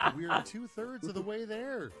 We're 2/3 of the way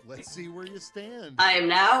there. Let's see where you stand. I am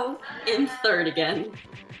now in third again.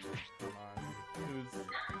 Come on.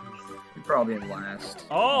 You're probably in last.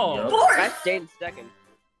 Oh! Fourth! I stayed in second.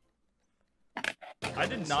 I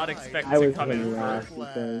did not expect I to was come in in first.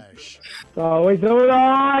 last. Flash. It's always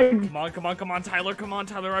on! Come on,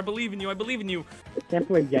 Tyler, I believe in you, I can't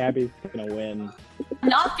believe Gabby's gonna win. I'm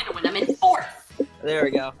not gonna win, I'm in fourth. There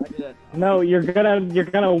we go. I did it. No, you're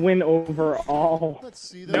gonna win overall. Let's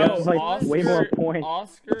see the No, That's like Oscar, way more points.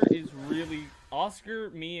 Oscar,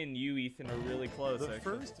 me and you, Ethan, are really close, The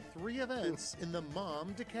actually. first 3 events in the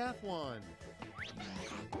Mom Decathlon.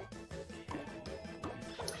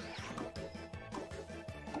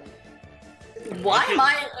 Why am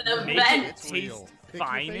I in an Make event? it It's real. taste Pick your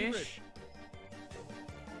fine-ish? favorite.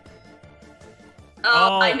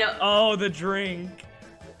 Oh, I know. Oh, the drink.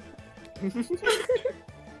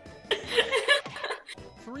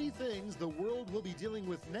 3 things the world will be dealing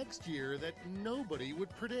with next year that nobody would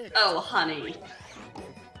predict. Oh, honey.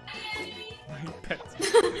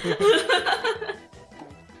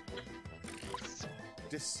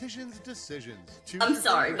 Decisions. Choose I'm your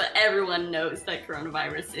sorry, favorite. but everyone knows that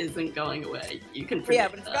coronavirus isn't going away. You can predict Yeah,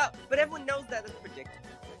 but it's that. about. But everyone knows that it's predictable.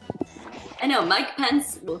 I know, Mike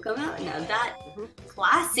Pence will come out now. That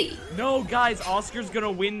classy. No, guys, Oscar's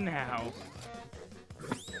gonna win now.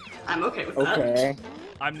 I'm okay with that. Okay.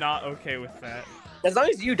 I'm not okay with that. As long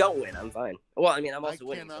as you don't win, I'm fine. Well, I mean, I'm I also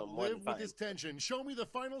winning, so cannot I'm more live than with fine. this tension. Show me the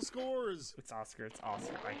final scores. It's Oscar.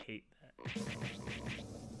 I hate that.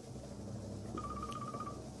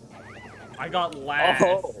 I got last.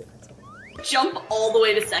 Oh, Jump all the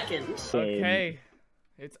way to second. Okay.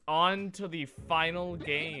 It's on to the final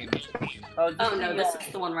game. Oh no, this is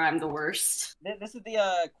the one where I'm the worst. This is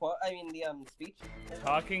the quote. I mean, the speech.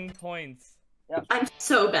 Talking points. I'm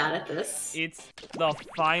so bad at this. It's the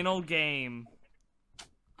final game.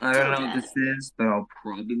 I don't know what this is, but I'll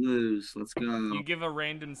probably lose. Let's go. You give a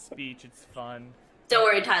random speech, it's fun. Don't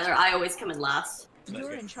worry, Tyler. I always come in last.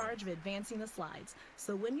 You're in charge of advancing the slides,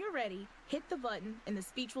 so when you're ready, hit the button and the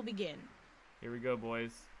speech will begin. Here we go,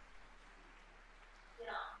 boys.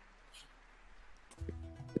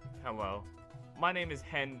 Hello. My name is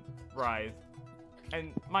Henepp,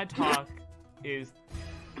 and my talk is...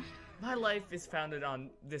 My life is founded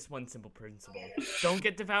on this one simple principle. Don't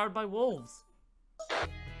get devoured by wolves.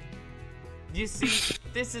 You see,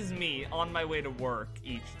 this is me on my way to work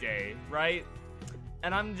each day, right?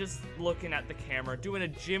 And I'm just looking at the camera, doing a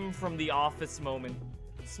Jim from The Office moment.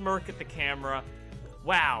 Smirk at the camera.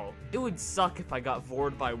 Wow, it would suck if I got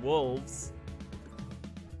vored by wolves.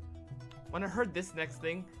 When I heard this next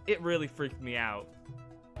thing, it really freaked me out.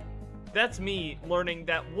 That's me learning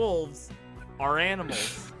that wolves are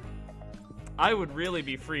animals. I would really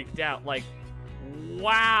be freaked out. Like,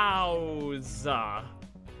 wowza.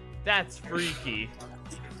 That's freaky.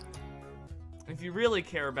 If you really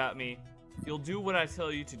care about me, you'll do what I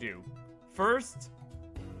tell you to do. First,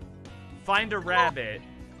 find a rabbit.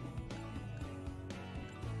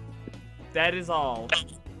 That is all.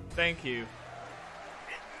 Thank you.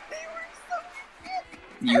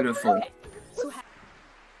 Beautiful.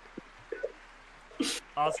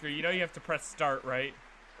 Oscar, you know you have to press start, right?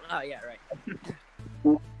 Oh, yeah, right.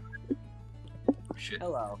 Shit.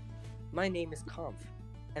 Hello. My name is Conf,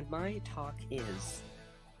 and my talk is...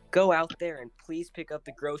 Go out there and please pick up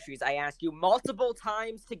the groceries I asked you multiple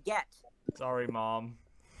times to get. Sorry, Mom.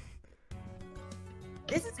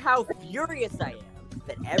 This is how furious I am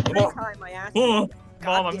that every time I ask you...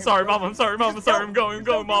 Mom, I'm sorry, Mom, I'm sorry, Mom, I'm sorry, I'm going,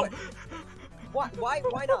 Mom. Why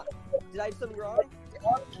not? Did I do something wrong?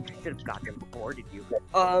 I should have gotten boarded you.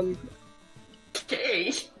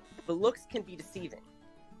 Okay. The looks can be deceiving.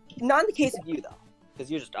 Not in the case of you, though,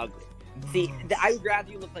 because you're just ugly. See, I would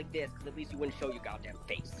rather you look like this, because at least you wouldn't show your goddamn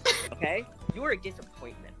face, okay? You are a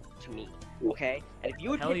disappointment to me, okay? And if you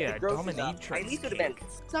would Hell pick yeah, the groceries up, dominatrix I at least would have been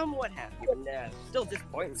somewhat happy, but still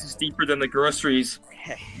disappointed. This is deeper than the groceries.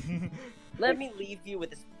 Let me leave you with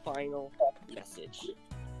this final message.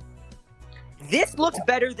 This looks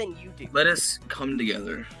better than you do. Let us come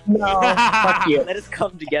together. No, fuck you. Let us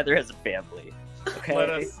come together as a family. Okay. Let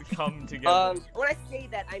us come together. When I say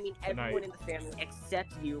that, I mean everyone in the family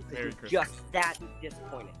except you, because you're just that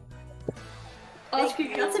disappointed. Oscar,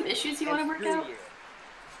 you got some issues you want to work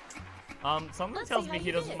out? Something tells me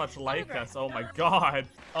he doesn't much like us. Oh my god.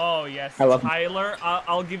 Oh yes, I love him. Tyler,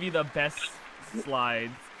 I'll give you the best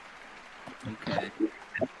slides. Okay.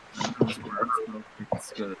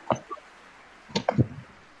 It's good.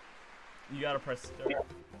 You gotta press start.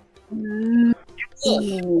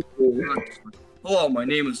 Hello, my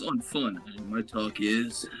name is Unfun, and my talk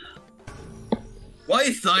is... Why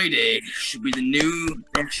Thigh Day should be the new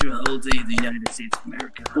national holiday of the United States of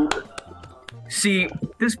America. See,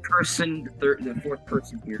 this person, the fourth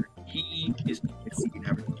person here, he is... Let's see, you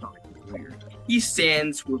never talk weird. He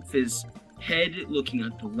stands with his head looking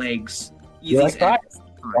at the legs. You like that?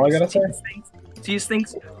 All I gotta say? See his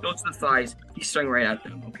things? Go to the thighs. He's staring right at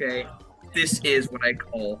them, okay? This is what I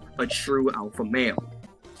call a true alpha male.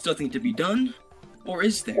 Is nothing to be done? Or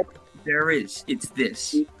is there? There is. It's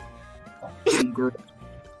this. Some girl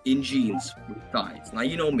in jeans with thighs. Now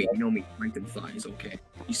you know me, rank them thighs, okay?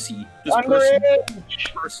 You see, this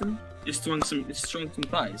person is throwing some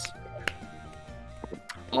thighs.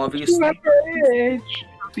 Obviously,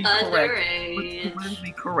 be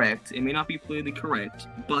politically correct. It may not be politically correct,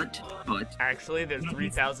 but actually, there's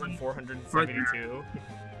 3,472.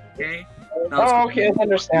 Okay. Oh, okay, it's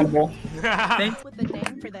understandable. With the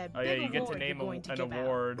name for that Oh yeah, you get to name an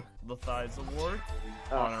award. The Thighs Award.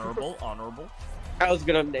 Honorable. I was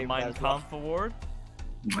gonna name Mein Kampf Award.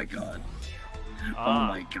 Oh my god. Oh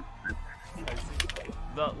my god.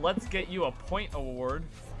 The Let's Get You a Point Award.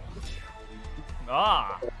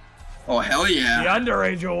 Ah. Oh hell yeah. The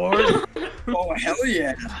Underage Award. Oh hell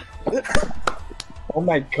yeah. Oh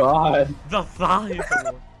my god. The Thighs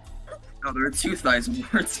Award. Oh, there are 2 thighs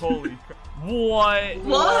awards. Holy crap. What?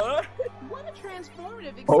 What? What a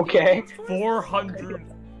transformative experience. Okay. 400.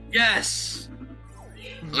 Yes.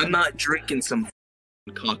 I'm not drinking some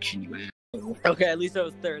concoction, you asshole. Okay, at least I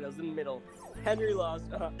was third. I was in the middle. Henry lost.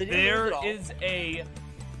 There is a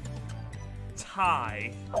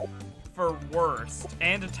tie for worst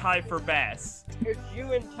and a tie for best. It's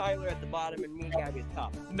you and Tyler at the bottom and me and Gabi at the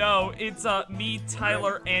top. No, it's me,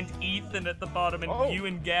 Tyler, and Ethan at the bottom, and you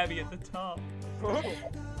and Gabi at the top.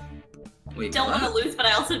 Wait, Don't want to lose, but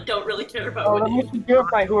I also don't really care about Oh, winning. let me do it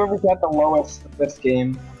by whoever's at the lowest of this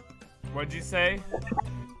game. What'd you say?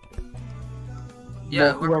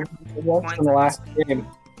 Yeah, Whoever was in the last game.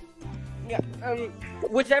 Yeah,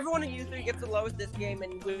 whichever one of you three gets the lowest this game,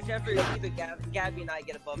 and whichever either Gabi and I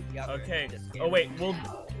get above the other. Okay. This game. Oh wait, well.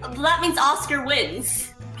 That means Oscar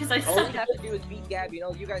wins. Because I All you suck. have to do is beat Gabi, and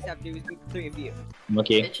all you guys have to do is beat the 3 of you.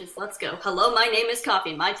 Okay. Bitches, let's go. Hello, my name is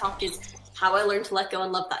Coffee. My talk is how I learned to let go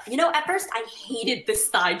and love that. You know, at first I hated this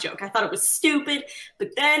thigh joke. I thought it was stupid,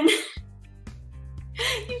 but then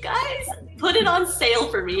you guys put it on sale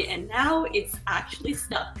for me, and now it's actually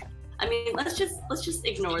stuck. I mean, let's just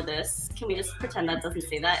ignore this. Can we just pretend that doesn't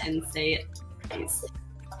say that and say it, please?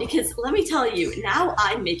 Because let me tell you, now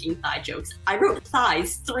I'm making thigh jokes. I wrote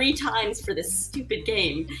thighs 3 times for this stupid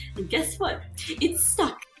game, and guess what? It's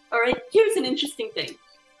stuck. All right. Here's an interesting thing.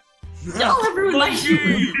 Y'all have ruined my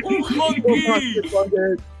shoe.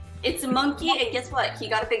 Monkey! It's a monkey, and guess what? He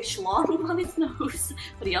got a big schlong on his nose,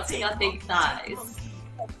 but he also got big thighs.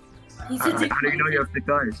 He's a How do dick. you know you have thick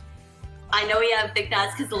thighs? I know he have thick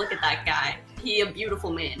thighs because look at that guy. He a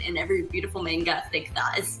beautiful man, and every beautiful man got thick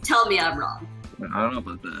thighs. Tell me I'm wrong. I don't know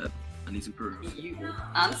about that. I need some proof.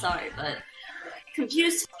 I'm sorry, but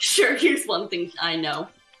confused. Sure, here's one thing I know.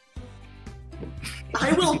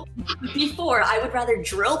 I would rather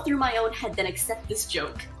drill through my own head than accept this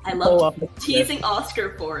joke. I love teasing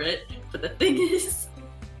Oscar for it, but the thing is,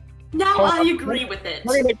 now I agree with it.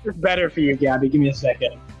 Let me make this better for you, Gabby. Give me a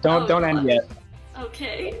second. Don't end yet.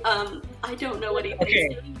 Okay, I don't know what he thinks.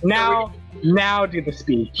 Okay, now do the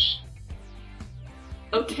speech.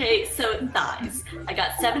 Okay, so thighs. I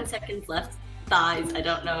got 7 seconds left. Thighs, I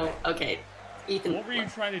don't know. Okay, Ethan. What were you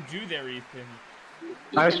trying to do there, Ethan?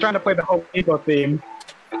 I was trying to play the whole Eagle theme.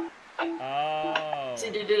 Oh.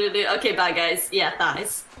 Okay, bye guys. Yeah,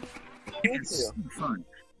 thighs. It's so fun.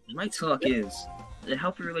 My talk is, a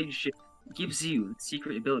healthy relationship gives you the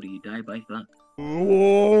secret ability to die by thought.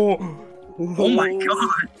 Whoa. Oh my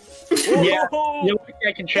god! Yeah, you think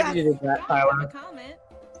I contributed to that, Tyler.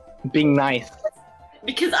 Being nice.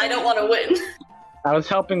 Because I don't want to win. I was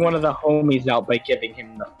helping one of the homies out by giving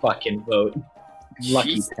him the fucking vote.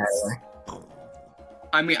 Lucky Jesus. Tyler.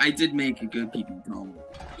 I mean, I did make a good peeping Tom.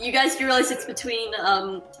 You guys do realize it's between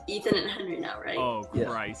Ethan and Henry now, right? Oh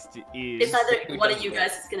Christ, it is. It's either one of you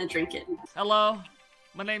guys is gonna drink it. Hello,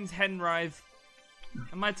 my name's Henry,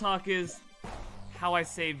 and my talk is how I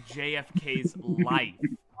saved JFK's life.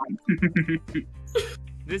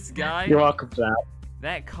 This guy. You're welcome for that.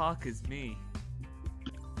 That cock is me.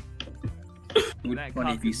 It would be That funny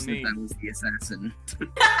cock if you is said me. that was the assassin.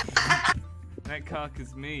 That cock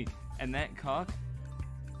is me, and that cock,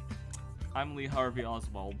 I'm Lee Harvey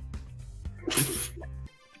Oswald.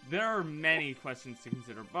 There are many questions to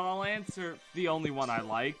consider, but I'll answer the only one I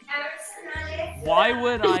like. Why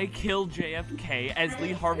would I kill JFK as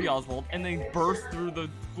Lee Harvey Oswald and then burst through the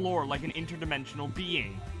floor like an interdimensional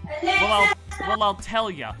being? Well, I'll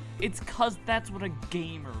tell ya. It's 'cause that's what a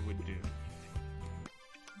gamer would do.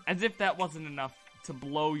 As if that wasn't enough to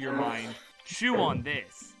blow your mind, chew on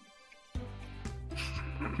this.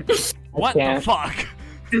 What the fuck?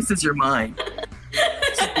 This is your mind.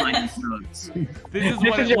 This is mind drugs. This is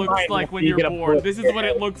what it looks like when you're born. This is what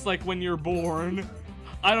it looks like when you're born.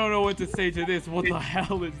 I don't know what to say to this. What the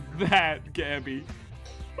hell is that, Gabby?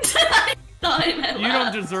 You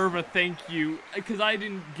don't deserve a thank you, because I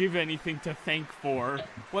didn't give anything to thank for.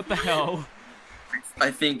 What the hell?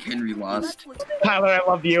 I think Henry lost. Tyler, I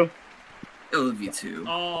love you. I love you too.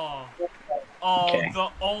 Oh, Okay. the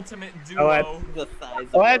ultimate duo.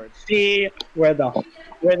 Let's see where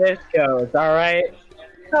this goes. All right.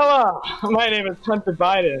 Hello, my name is Hunter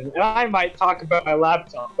Biden, and I might talk about my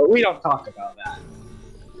laptop, but we don't talk about that.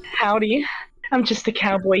 Howdy, I'm just a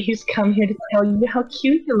cowboy who's come here to tell you how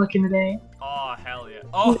cute you're looking today. Oh, hell yeah.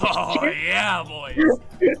 Oh, yeah, boys.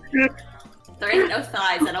 There ain't no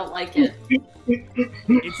thighs, I don't like it.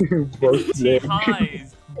 It's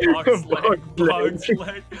T-Highs. Bug's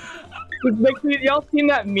leg. Y'all seen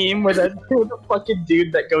that meme where the fucking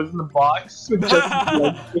dude that goes in the box with just his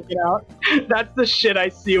legs sticking out? That's the shit I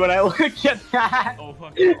see when I look at that. Oh,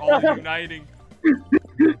 fuck, we're all uniting.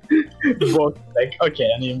 Okay,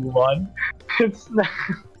 I need to move on. This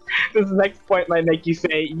next point might make you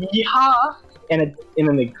say yeehaw in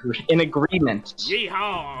agreement.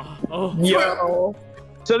 Yeehaw! Oh. Yo.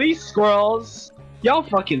 So these squirrels, y'all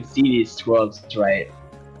fucking see these squirrels, right?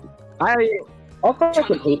 I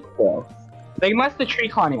fucking hate squirrels. Like, unless the tree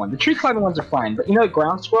climbing one. The tree climbing ones are fine, but you know,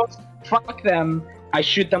 ground squirrels? Fuck them. I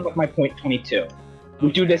shoot them with my .22.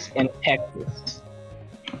 We do this in Texas.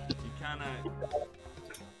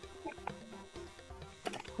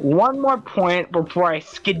 One more point before I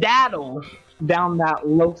skedaddle down that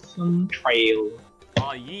loathsome trail.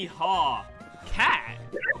 Oh, yeehaw! Cat!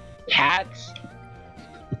 Cats?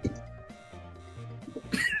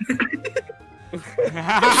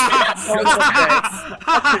 That's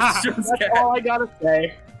all I gotta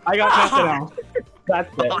say. I got nothing else.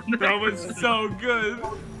 That's it. That was so good.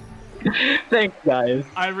 Thanks, guys.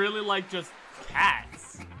 I really like just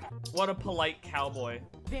cats. What a polite cowboy.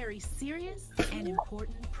 Very serious and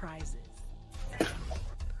important prizes.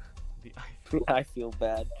 I feel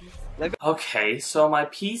bad. Okay, so my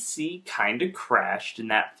PC kinda crashed in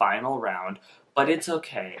that final round, but it's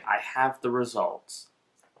okay, I have the results.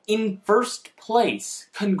 In first place,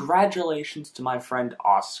 congratulations to my friend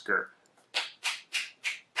Oscar.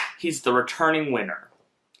 He's the returning winner.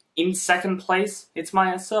 In second place, it's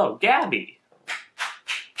my SO, Gabi.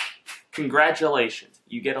 Congratulations,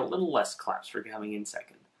 you get a little less claps for coming in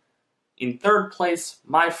second. In third place,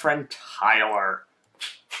 my friend Tyler.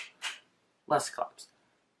 Less claps.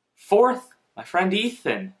 Fourth, my friend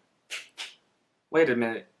Ethan. Wait a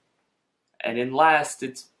minute. And in last,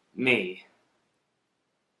 it's me.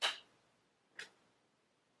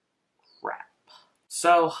 Crap.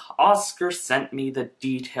 So, Oscar sent me the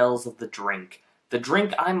details of the drink. The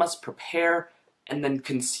drink I must prepare and then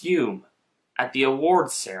consume at the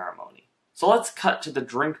awards ceremony. So let's cut to the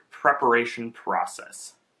drink preparation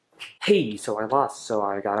process. Hey, so I lost, so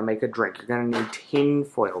I gotta make a drink. You're gonna need tin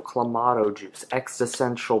foil, clamato juice,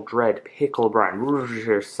 existential dread, pickle brine,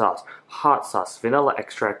 Worcestershire sauce, hot sauce, vanilla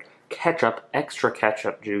extract, ketchup, extra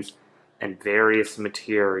ketchup juice, and various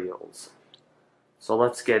materials. So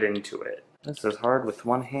let's get into it. This is hard with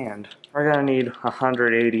one hand. We're gonna need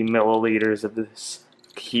 180 milliliters of this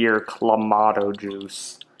here clamato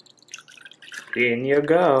juice. In you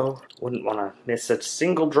go. Wouldn't want to miss a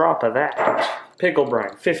single drop of that. Pickle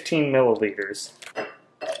brine, 15 milliliters.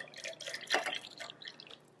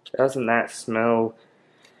 Doesn't that smell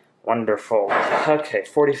wonderful? Okay,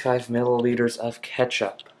 45 milliliters of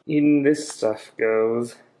ketchup. In this stuff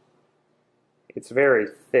goes. It's very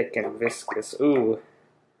thick and viscous. Ooh,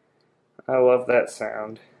 I love that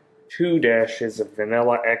sound. 2 dashes of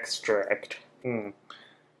vanilla extract. 2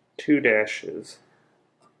 dashes.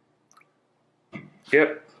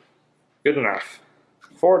 Yep, good enough.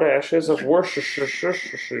 4 dashes of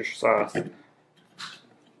Worcestershire sauce,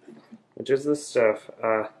 which is this stuff.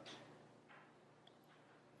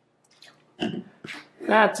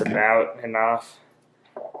 That's about enough.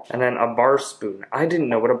 And then a bar spoon. I didn't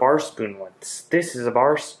know what a bar spoon was. This is a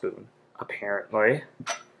bar spoon, apparently.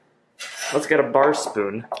 Let's get a bar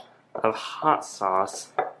spoon of hot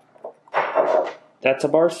sauce. That's a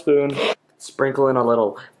bar spoon. Sprinkle in a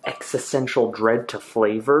little existential dread to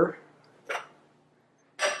flavor.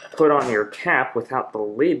 Put on your cap without the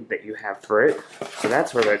lid that you have for it. So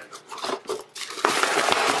that's where the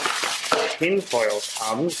tin foil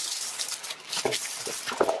comes.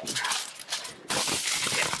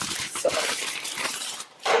 So,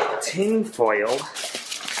 tin foil.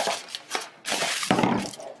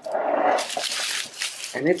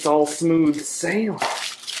 And it's all smooth sailing.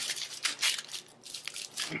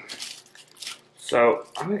 So,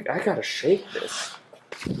 I gotta shake this.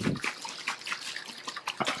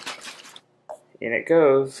 In it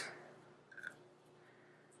goes.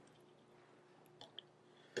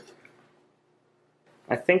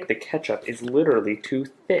 I think the ketchup is literally too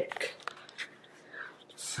thick.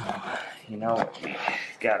 So, you know what we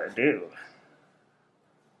gotta do.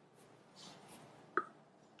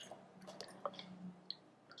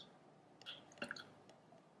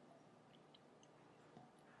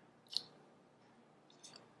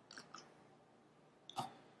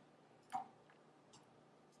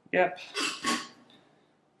 Yep.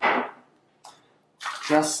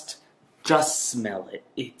 Just smell it.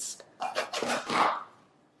 It's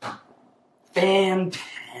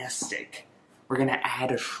fantastic. We're gonna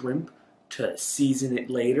add a shrimp to season it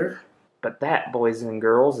later. But that, boys and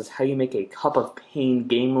girls, is how you make a Cup of Pain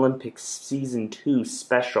Gamelympics Season 2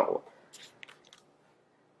 special.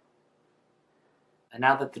 And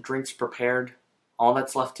now that the drink's prepared, all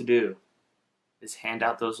that's left to do is hand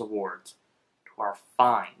out those awards to our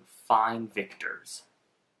fine victors.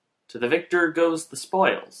 To the victor goes the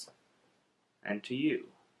spoils, and to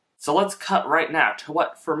you. So let's cut right now to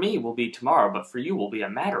what for me will be tomorrow, but for you will be a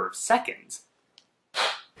matter of seconds.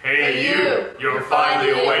 Hey you! You're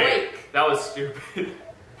finally awake! That was stupid.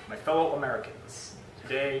 My fellow Americans,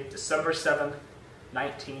 today, December 7th,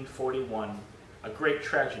 1941, a great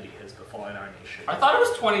tragedy has befallen our nation. I thought it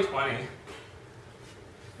was 2020.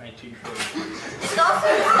 1941. It's also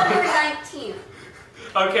December 19th.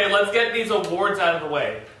 Okay, let's get these awards out of the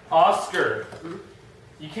way. Oscar,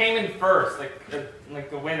 you came in first, like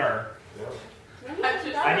the winner.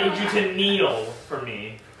 I need you to kneel for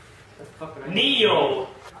me. Kneel!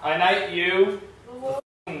 I knight you.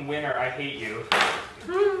 The winner, I hate you.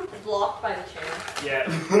 Blocked by the chair.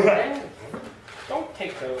 Yeah. Don't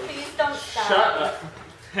take those. Please don't stab Shut me. up.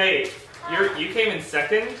 Hey, you came in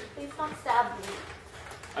second. Please don't stab me.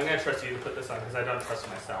 I'm gonna trust you to put this on because I don't trust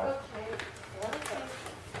myself. Okay.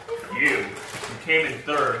 You came in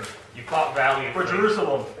third. You fought valiantly. For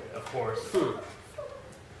Jerusalem. Of course.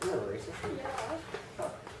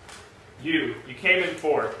 You came in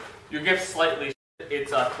fourth. Your gift's slightly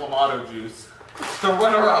it's clamato juice. The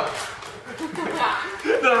runner-up.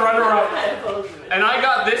 The runner-up. And I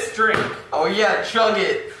got this drink. Oh yeah, chug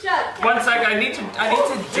it. One sec, I need to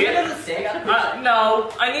dip.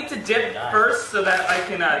 No, I need to dip first so that I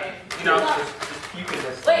can, just puke in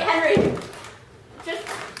this. Wait, Henry. Just.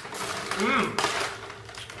 I'm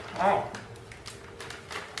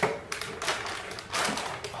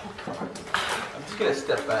just gonna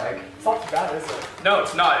step back. It's not too bad, is it? No,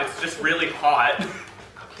 it's not. It's just really hot.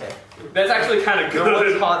 Okay. That's actually kind of good.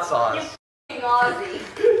 What's hot sauce? Aussie.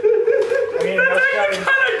 I mean, That's actually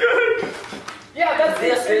kind of good. Yeah,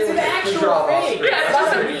 that's it's an actual thing. Yeah,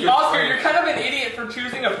 it's just Oscar, you're kind of an idiot for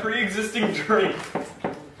choosing a pre-existing drink.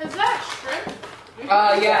 Is that shrimp?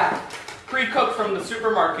 Yeah. Pre-cooked from the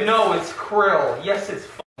supermarket. No, it's krill. Yes, it's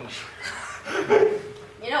f***ing shrimp.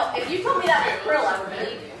 You know, if you told me that was krill, I would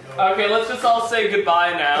believe you. Okay, let's just all say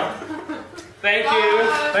goodbye now. Thank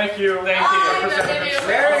you. Thank you. Thank you.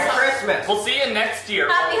 Merry Christmas. We'll see you next year.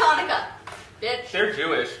 Happy Hanukkah, bitch. They're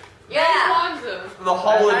Jewish. Yeah. Kwanza. The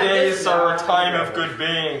holidays are a time of good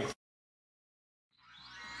being.